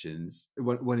questions.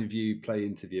 One of you play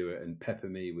interviewer and pepper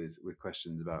me with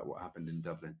questions about what happened in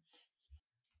Dublin.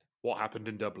 What happened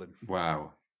in Dublin?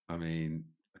 Wow. I mean,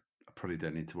 I probably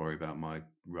don't need to worry about my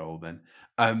role then.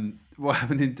 What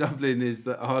happened in Dublin is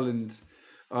that Ireland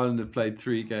have played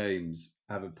 3 games,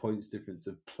 have a points difference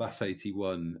of plus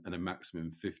 81 and a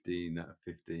maximum 15 out of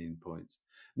 15 points.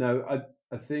 No,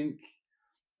 I think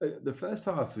the first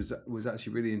half was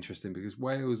actually really interesting because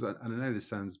Wales, and I know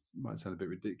this might sound a bit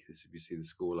ridiculous if you see the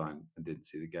scoreline and didn't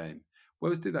see the game.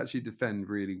 Wales did actually defend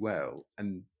really well,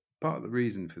 and part of the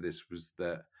reason for this was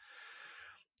that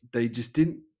they just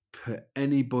didn't put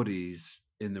any bodies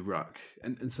in the ruck,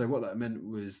 and so what that meant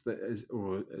was that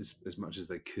as much as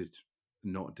they could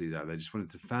not do that, they just wanted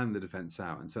to fan the defence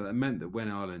out, and so that meant that when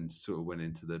Ireland sort of went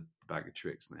into the bag of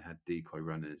tricks and they had decoy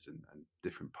runners and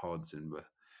different pods and were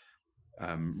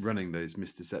running those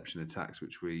misdeception attacks,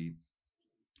 which we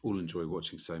all enjoy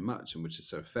watching so much and which is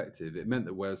so effective, it meant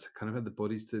that Wales kind of had the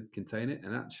bodies to contain it.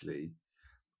 And actually,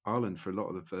 Ireland, for a lot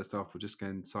of the first half, were just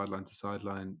going sideline to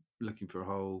sideline, looking for a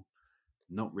hole,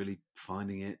 not really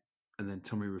finding it. And then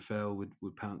Tommy Raphael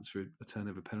would pounce for a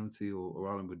turnover penalty, or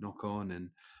Ireland would knock on. And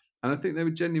I think they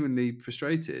were genuinely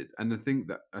frustrated. And I think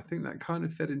that kind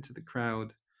of fed into the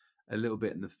crowd a little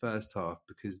bit in the first half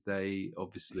because they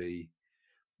obviously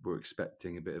were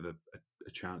expecting a bit of a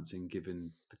trouncing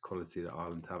given the quality that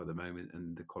Ireland have at the moment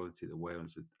and the quality that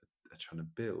Wales are trying to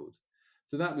build.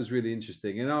 So that was really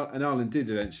interesting. And Ireland did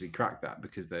eventually crack that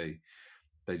because they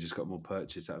just got more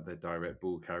purchase out of their direct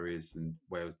ball carriers, and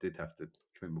Wales did have to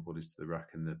commit more bodies to the ruck,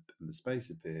 and the space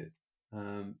appeared.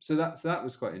 So that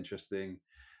was quite interesting.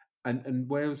 And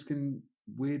Wales can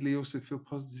weirdly also feel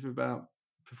positive about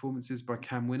performances by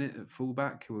Cam Winnett at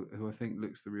fullback, who I think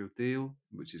looks the real deal,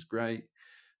 which is great.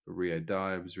 But Rio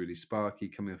Dyer was really sparky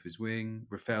coming off his wing.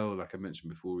 Raphael, like I mentioned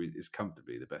before, is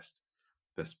comfortably the best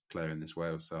player in this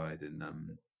Wales side,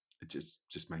 and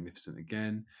just magnificent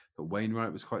again. But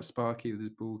Wainwright was quite sparky with his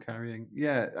ball carrying.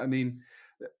 Yeah, I mean,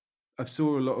 I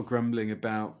saw a lot of grumbling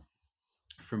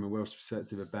from a Welsh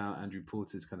perspective about Andrew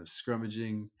Porter's kind of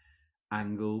scrummaging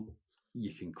angle.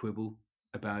 You can quibble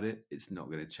about it. It's not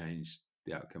going to change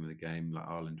the outcome of the game. Like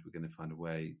Ireland, we're going to find a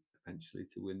way eventually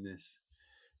to win this.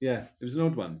 Yeah, it was an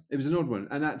odd one.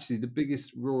 And actually, the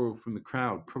biggest roar from the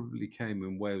crowd probably came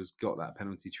when Wales got that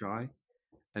penalty try,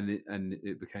 and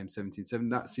it became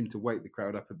 17-7. That seemed to wake the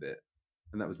crowd up a bit,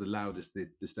 and that was the loudest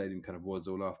the stadium kind of was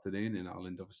all afternoon. And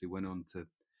Ireland obviously went on to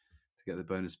get the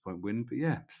bonus point win. But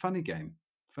yeah, funny game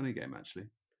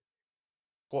actually.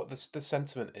 What the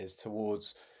sentiment is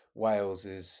towards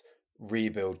Wales's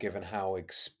rebuild, given how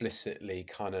explicitly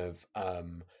kind of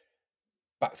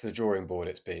back to the drawing board.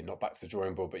 It's been not back to the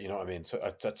drawing board, but you know what I mean. So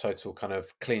a total kind of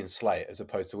clean slate, as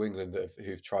opposed to England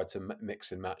who've tried to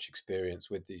mix and match experience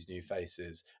with these new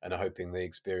faces and are hoping the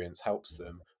experience helps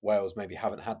them. Wales maybe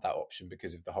haven't had that option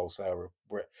because of the wholesale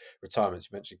retirements.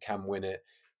 You mentioned Cam Winnett,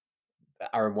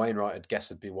 Aaron Wainwright. I'd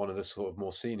guess would be one of the sort of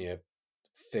more senior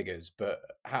figures. But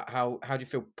how do you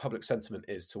feel public sentiment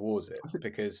is towards it?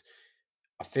 Because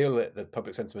I feel that the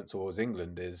public sentiment towards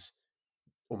England is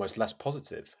almost less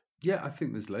positive. Yeah, I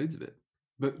think there's loads of it,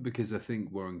 but because I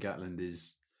think Warren Gatland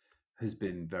has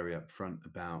been very upfront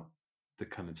about the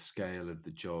kind of scale of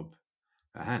the job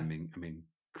at hand. I mean,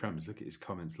 crumbs. Look at his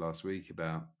comments last week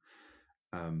about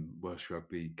Welsh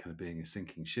rugby kind of being a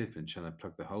sinking ship and trying to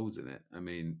plug the holes in it. I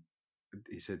mean,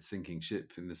 he said sinking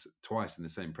ship twice in the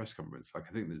same press conference. Like,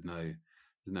 I think there's no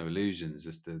illusions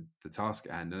as to the task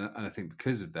at hand, and I think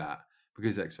because of that,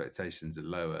 because expectations are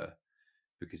lower,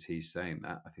 because he's saying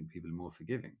that, I think people are more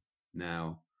forgiving.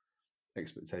 Now,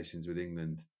 expectations with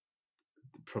England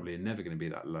probably are never going to be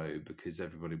that low because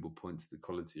everybody will point to the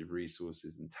quality of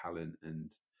resources and talent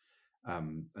and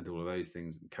all of those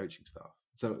things and coaching staff.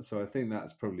 So I think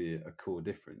that's probably a core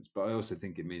difference. But I also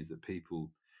think it means that people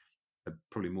are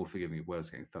probably more forgiving of Wales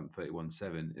getting thumped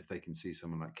 31-7 if they can see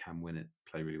someone like Cam Winnett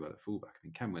play really well at fullback. I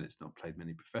mean, Cam Winnett's not played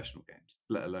many professional games,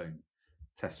 let alone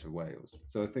tests for Wales.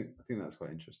 So I think that's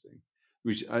quite interesting.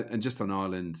 And just on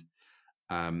Ireland,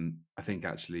 I think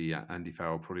actually Andy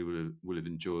Farrell probably will have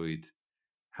enjoyed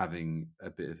having a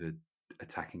bit of an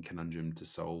attacking conundrum to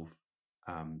solve,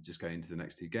 just going into the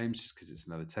next two games, just because it's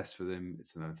another test for them.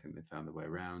 It's another thing they found their way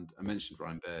around. I mentioned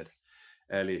Ryan Baird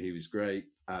earlier; he was great.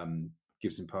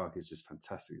 Gibson Park is just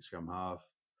fantastic at scrum half.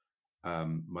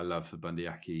 My love for Bundy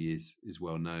Aki is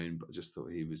well known, but I just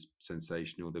thought he was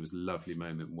sensational. There was a lovely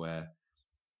moment where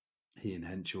he and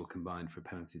Henshaw combined for a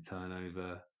penalty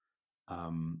turnover.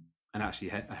 And actually,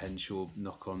 a Henshaw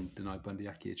knock-on denied Bundy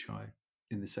Aki a try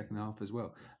in the second half as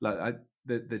well.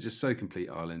 They're just so complete,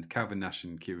 Ireland. Calvin Nash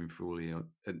and Kieran Frawley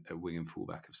at wing and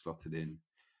fullback have slotted in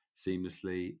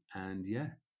seamlessly. And yeah,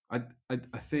 I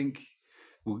think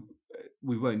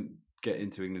we won't get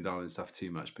into England-Ireland stuff too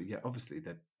much, but yeah, obviously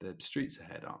they're streets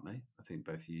ahead, aren't they? I think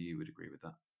both of you would agree with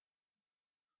that.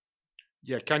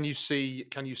 Yeah, can you see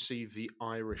the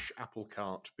Irish apple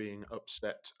cart being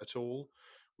upset at all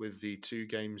with the 2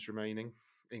 games remaining,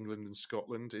 England and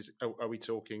Scotland? Are we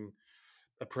talking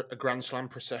a Grand Slam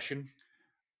procession?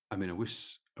 I mean, I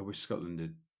wish Scotland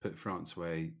had put France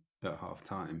away at half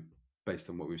time, based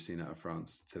on what we've seen out of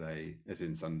France today, as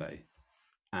in Sunday,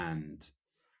 and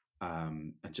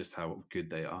just how good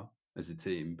they are as a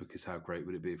team. Because how great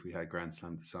would it be if we had Grand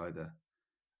Slam decider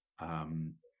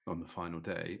on the final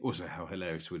day? Also, how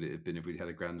hilarious would it have been if we had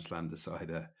a Grand Slam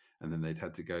decider and then they'd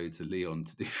had to go to Lyon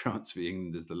to do France v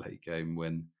England as the late game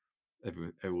when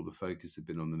all the focus had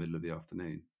been on the middle of the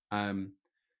afternoon.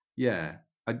 Yeah,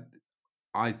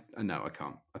 I no, I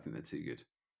can't. I think they're too good.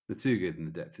 They're too good, and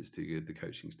the depth is too good. The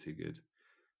coaching's too good.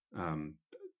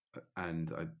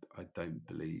 And I don't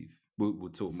believe we'll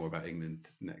talk more about England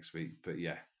next week. But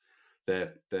yeah,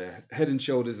 they're head and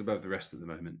shoulders above the rest at the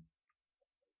moment.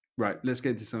 Right, let's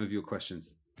get into some of your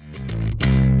questions.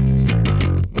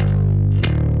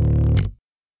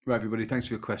 Right, everybody, thanks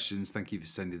for your questions. Thank you for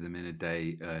sending them in a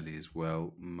day early as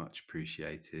well. Much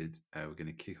appreciated. We're going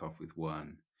to kick off with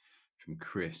one from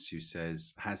Chris, who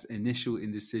says, has initial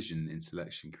indecision in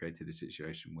selection created a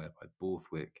situation whereby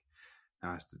Borthwick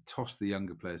now has to toss the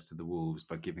younger players to the wolves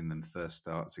by giving them first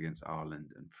starts against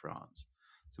Ireland and France?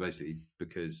 So basically,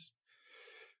 because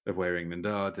of where England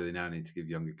are, do they now need to give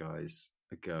younger guys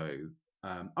a go?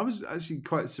 I was actually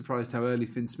quite surprised how early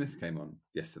Finn Smith came on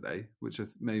yesterday, which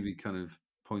maybe kind of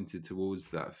pointed towards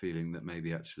that feeling that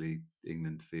maybe actually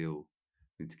England feel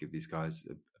need to give these guys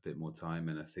a bit more time.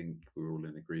 And I think we're all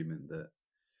in agreement that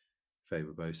Faye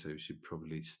Boso should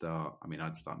probably start. I mean,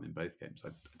 I'd start him in both games.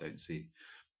 I don't see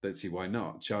why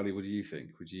not. Charlie, what do you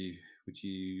think? Would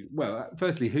you? Well,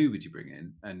 firstly, who would you bring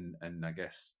in? And I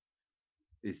guess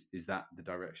is that the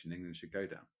direction England should go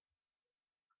down?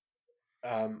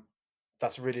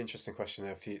 That's a really interesting question.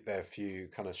 There are a few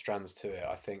kind of strands to it.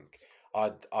 I think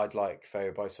I'd like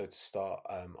Faye Boso to start.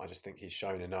 I just think he's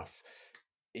shown enough.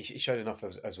 He showed enough,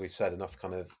 as we've said, enough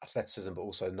kind of athleticism, but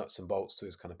also nuts and bolts to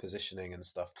his kind of positioning and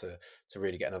stuff to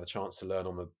really get another chance to learn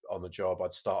on the job.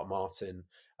 I'd start Martin,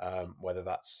 whether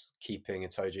that's keeping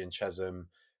Itoje and Chesham,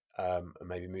 and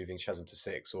maybe moving Chesham to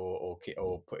 6, or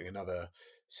putting another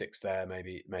 6 there,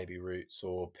 maybe Roots,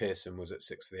 or Pearson was at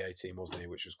 6 for the A team, wasn't he?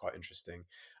 Which was quite interesting.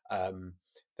 There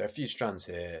are a few strands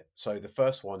here. So the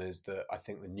first one is that I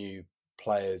think the new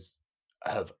players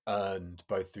have earned,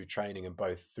 both through training and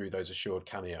both through those assured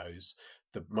cameos,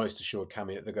 the most assured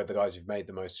cameo, the guys who've made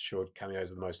the most assured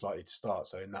cameos are the most likely to start.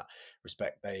 So in that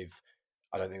respect, I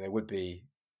don't think they would be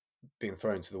being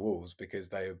thrown to the wolves because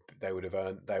they would have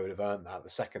earned that. The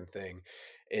second thing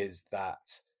is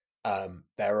that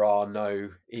there are no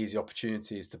easy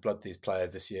opportunities to blood these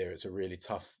players this year. It's a really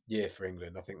tough year for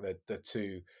England. I think the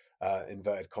two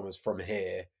inverted commas from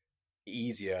here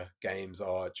easier games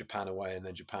are Japan away and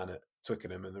then Japan at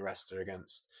Twickenham, and the rest are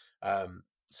against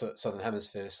Southern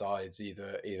Hemisphere sides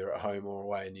either at home or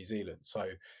away in New Zealand. So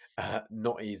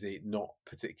not easy, not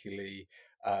particularly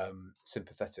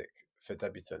sympathetic for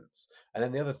debutants. And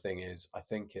then the other thing is, I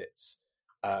think it's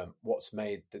what's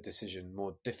made the decision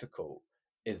more difficult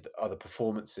are the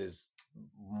performances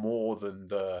more than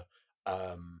the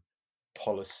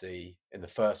policy in the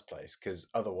first place, because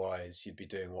otherwise you'd be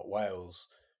doing what Wales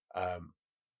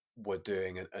were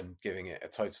doing and giving it a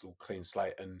total clean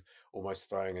slate and almost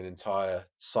throwing an entire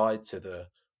side to the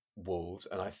wolves.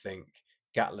 And I think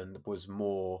Gatland was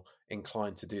more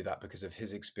inclined to do that because of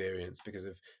his experience, because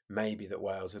of maybe that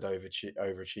Wales had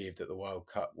overachieved at the World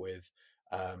Cup with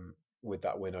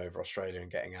that win over Australia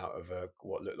and getting out of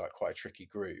what looked like quite a tricky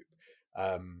group.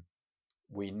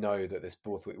 We know that this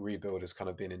Borthwick rebuild has kind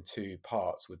of been in two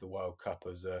parts, with the World Cup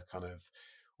as a kind of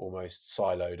almost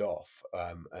siloed off,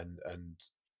 and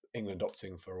England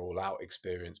opting for all-out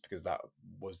experience because that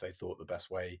was, they thought, the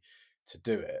best way to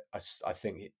do it. I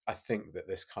think that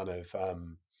this kind of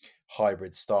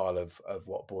hybrid style of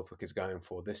what Borthwick is going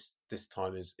for this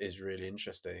time is really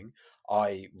interesting.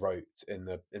 I wrote in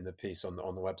the piece on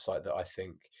the website that I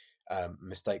think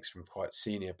mistakes from quite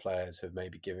senior players have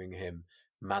maybe given him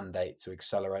mandate to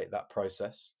accelerate that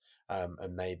process.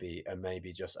 And maybe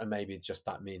just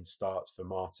that means starts for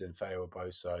Martin, Feo,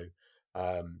 Boso,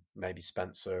 maybe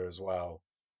Spencer as well.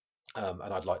 And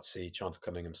I'd like to see Chantal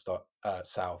Cunningham start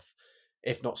South,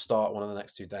 if not start one of the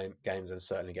next two games, and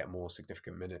certainly get more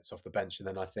significant minutes off the bench. And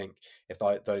then I think if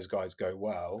those guys go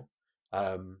well,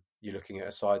 you're looking at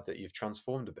a side that you've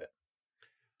transformed a bit.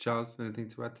 Charles, anything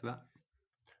to add to that?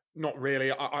 Not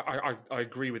really. I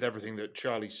agree with everything that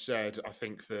Charlie said. I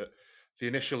think that the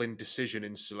initial indecision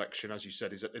in selection, as you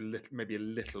said, is maybe a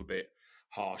little bit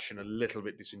harsh and a little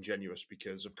bit disingenuous,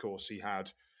 because, of course, he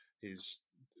had his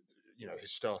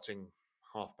starting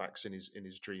halfbacks in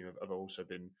his dream have also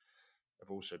been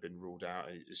ruled out.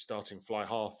 His starting fly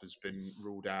half has been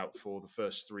ruled out for the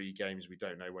first three games. We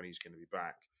don't know when he's going to be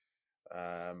back.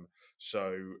 And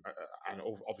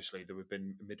obviously there have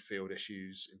been midfield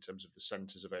issues in terms of the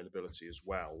centres availability as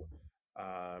well.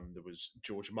 There was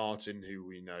George Martin, who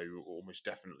we know almost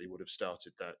definitely would have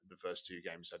started the first two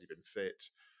games had he been fit.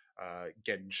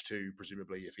 Genge too,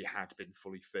 presumably, if he had been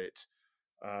fully fit.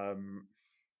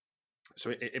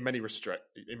 So in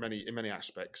many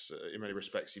aspects,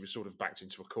 he was sort of backed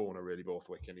into a corner, really,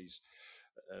 Borthwick, and he's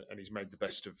made the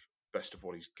best of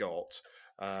what he's got.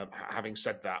 Having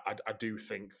said that, I do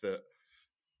think that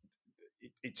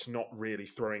it's not really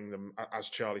throwing them, as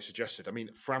Charlie suggested. I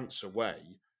mean, France away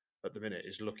at the minute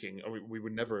is looking. I mean, we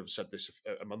would never have said this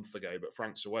a month ago, but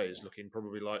France away is looking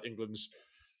probably like England's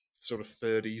sort of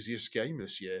third easiest game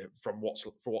this year for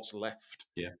what's left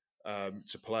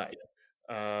to play.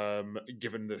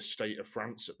 Given the state of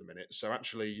France at the minute, so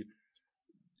actually,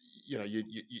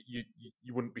 you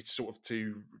wouldn't be sort of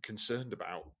too concerned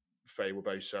about Faye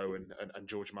Waboso and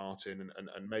George Martin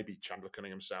and maybe Chandler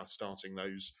Cunningham South starting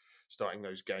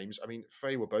those games. I mean,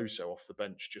 Faye Waboso off the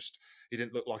bench, he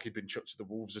didn't look like he'd been chucked to the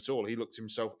wolves at all. He looked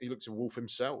a wolf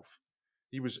himself.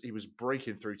 He was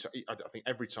breaking through. I think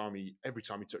every time he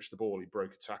touched the ball, he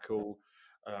broke a tackle.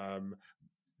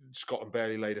 Scotland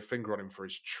barely laid a finger on him for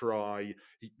his try.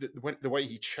 The way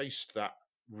he chased that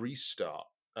restart,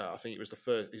 I think it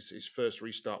was his first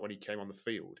restart when he came on the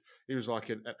field. He was like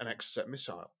an Exocet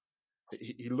missile.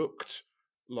 He looked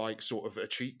like sort of a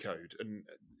cheat code, and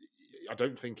I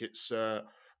don't think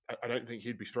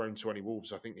he'd be thrown to any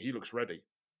wolves. I think he looks ready.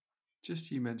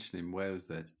 Just you mentioning Wales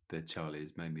there, Charlie,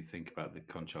 has made me think about the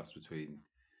contrast between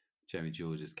Jamie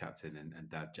George as captain and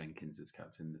Dad Jenkins as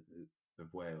captain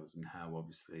of Wales, and how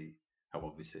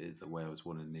obvious it is that Wales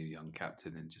want a new young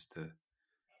captain, and just to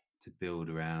build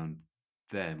around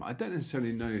them. I don't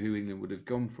necessarily know who England would have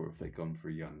gone for if they'd gone for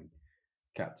a young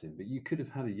captain, but you could have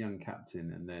had a young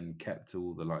captain and then kept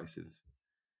all the likes of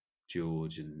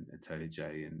George and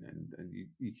Atoje, and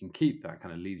you can keep that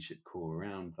kind of leadership core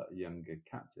around that younger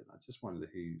captain. I just wonder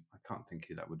I can't think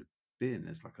who that would have been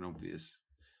as like an obvious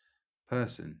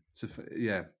person. So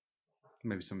yeah,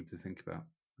 maybe something to think about.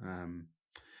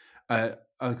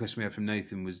 Other question we had from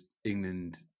Nathan was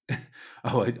England.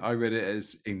 I read it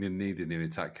as England need a new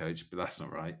attack coach, but that's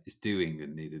not right. It's do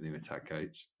England need a new attack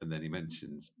coach? And then he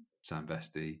mentions Sam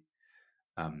Vesti.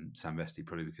 Sam Vesti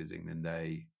probably because England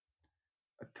Day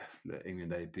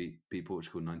beat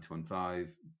Portugal 91-5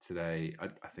 today.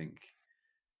 I think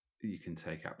you can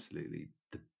take absolutely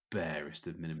the barest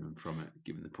of minimum from it,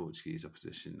 given the Portuguese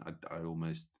opposition. I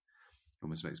almost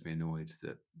makes me annoyed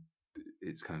that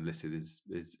it's kind of listed as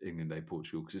England Day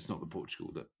Portugal, because it's not the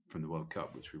Portugal that from the World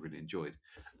Cup, which we really enjoyed.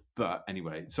 But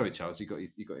anyway, sorry, Charles, you got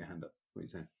your hand up. What are you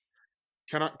saying?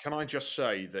 Can I just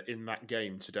say that in that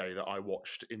game today that I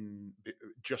watched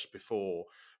just before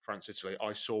France-Italy,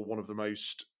 I saw one of the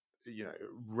most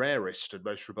rarest and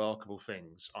most remarkable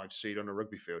things I've seen on a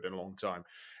rugby field in a long time.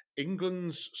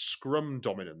 England's scrum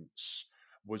dominance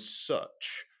was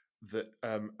such that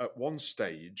at one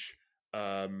stage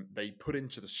they put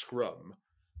into the scrum,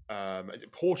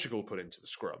 Portugal put into the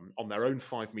scrum on their own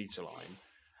 5 metre line,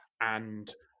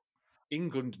 and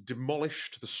England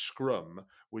demolished the scrum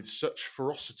with such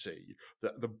ferocity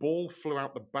that the ball flew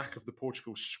out the back of the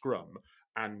Portugal scrum,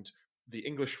 and the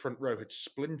English front row had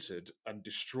splintered and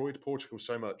destroyed Portugal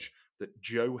so much that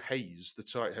Joe Hayes, the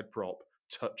tight head prop,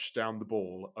 touched down the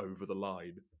ball over the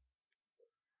line,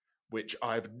 which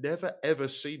I've never ever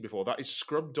seen before. That is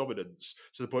scrum dominance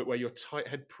to the point where your tight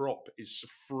head prop is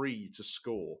free to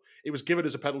score. It was given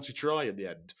as a penalty try in the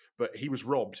end, but he was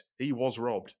robbed. He was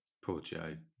robbed. Poor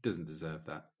Joe doesn't deserve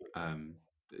that.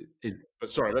 But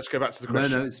sorry, let's go back to the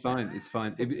question. No, it's fine. It's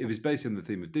fine. It was based on the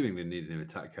theme of doing the need a new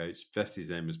attack coach. Vesti's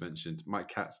name was mentioned. Mike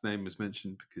Catt's name was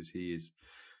mentioned because he is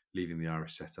leaving the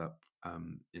Irish setup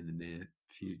in the near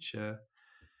future.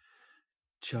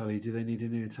 Charlie, do they need a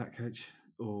new attack coach,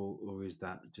 or is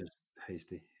that just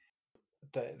hasty?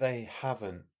 They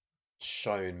haven't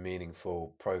shown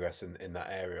meaningful progress in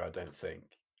that area, I don't think.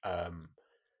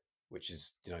 Which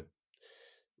is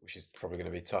probably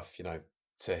going to be tough,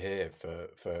 to hear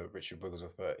for Richard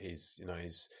Wigglesworth. But he's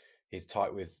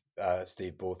tight with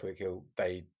Steve Borthwick.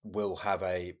 They will have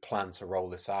a plan to roll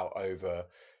this out over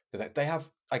the next. They have,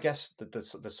 I guess,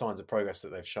 the signs of progress that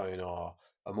they've shown are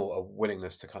a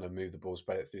willingness to kind of move the ball,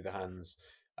 spread it through the hands,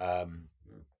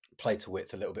 play to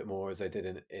width a little bit more as they did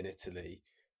in Italy.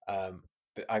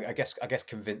 But I guess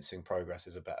convincing progress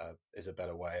is a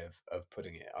better way of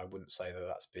putting it. I wouldn't say that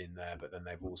that's been there, but then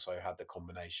they've also had the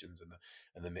combinations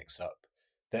and the mix up.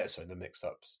 The mix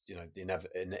ups,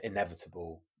 the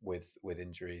inevitable with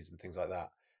injuries and things like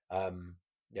that.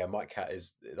 Mike Catt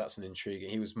that's an intriguing.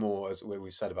 He was more, as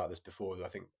we've said about this before. I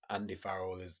think Andy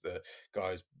Farrell is the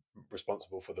guy who's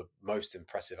responsible for the most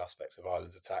impressive aspects of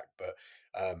Ireland's attack, but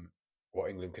what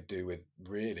England could do with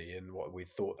really, and what we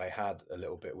thought they had a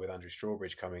little bit with Andrew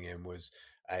Strawbridge coming in, was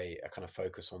a kind of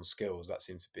focus on skills. That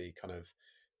seemed to be kind of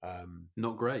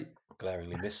not great,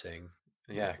 glaringly missing.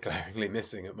 Yeah, glaringly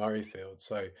missing at Murrayfield.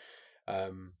 So,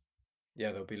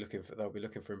 they'll be looking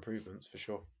for improvements for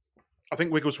sure. I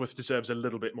think Wigglesworth deserves a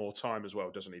little bit more time as well,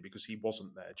 doesn't he? Because he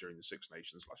wasn't there during the Six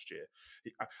Nations last year.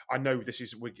 I know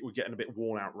we're getting a bit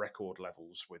worn out record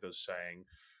levels with us saying,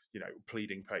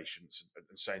 pleading patience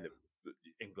and saying that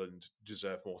England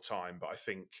deserve more time. But I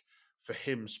think for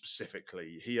him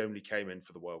specifically, he only came in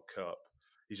for the World Cup.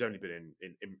 He's only been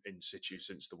in situ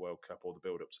since the World Cup, or the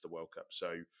build up to the World Cup.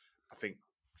 So I think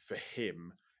for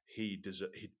him, he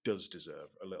does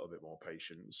deserve a little bit more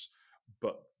patience.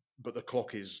 But the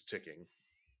clock is ticking.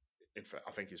 In fact,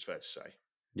 I think it's fair to say.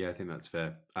 Yeah, I think that's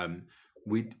fair.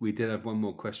 We did have one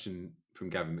more question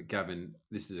from Gavin. But Gavin,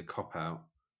 this is a cop-out.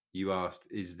 You asked,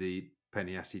 is the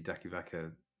Peniassi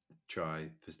Dakivaka try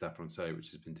for Staffron Say, which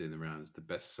has been doing the rounds, the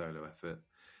best solo effort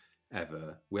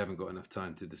ever? We haven't got enough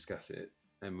time to discuss it,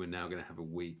 and we're now going to have a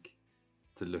week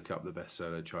to look up the best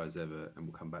solo tries ever, and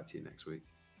we'll come back to you next week,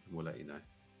 and we'll let you know,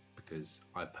 because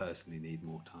I personally need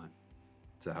more time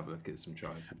to have a look at some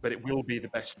tries. But it will be the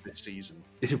best this season.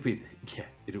 It'll be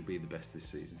the best this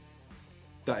season.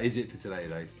 That is it for today,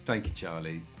 though. Thank you,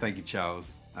 Charlie. Thank you,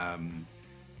 Charles.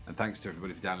 And thanks to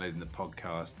everybody for downloading the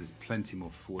podcast. There's plenty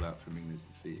more fallout from England's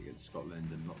defeat against Scotland,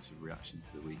 and lots of reaction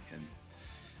to the weekend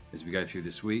as we go through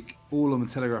this week. All on the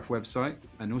Telegraph website,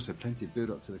 and also plenty of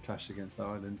build-up to the clash against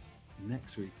Ireland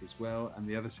next week as well, and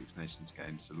the other Six Nations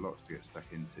games. So lots to get stuck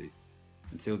into.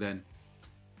 Until then,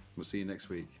 we'll see you next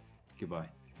week. Goodbye.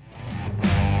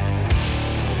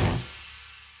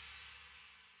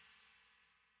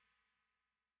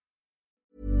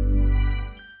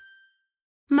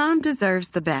 Mom deserves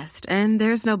the best, and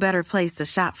there's no better place to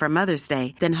shop for Mother's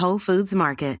Day than Whole Foods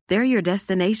Market. They're your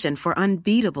destination for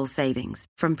unbeatable savings,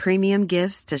 from premium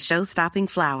gifts to show-stopping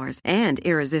flowers and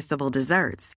irresistible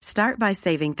desserts. Start by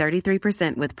saving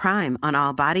 33% with Prime on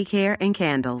all body care and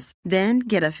candles. Then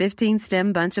get a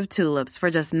 15-stem bunch of tulips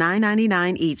for just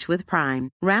 $9.99 each with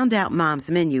Prime. Round out Mom's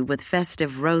menu with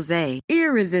festive rosé,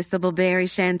 irresistible berry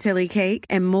chantilly cake,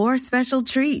 and more special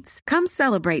treats. Come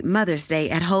celebrate Mother's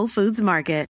Day at Whole Foods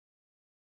Market.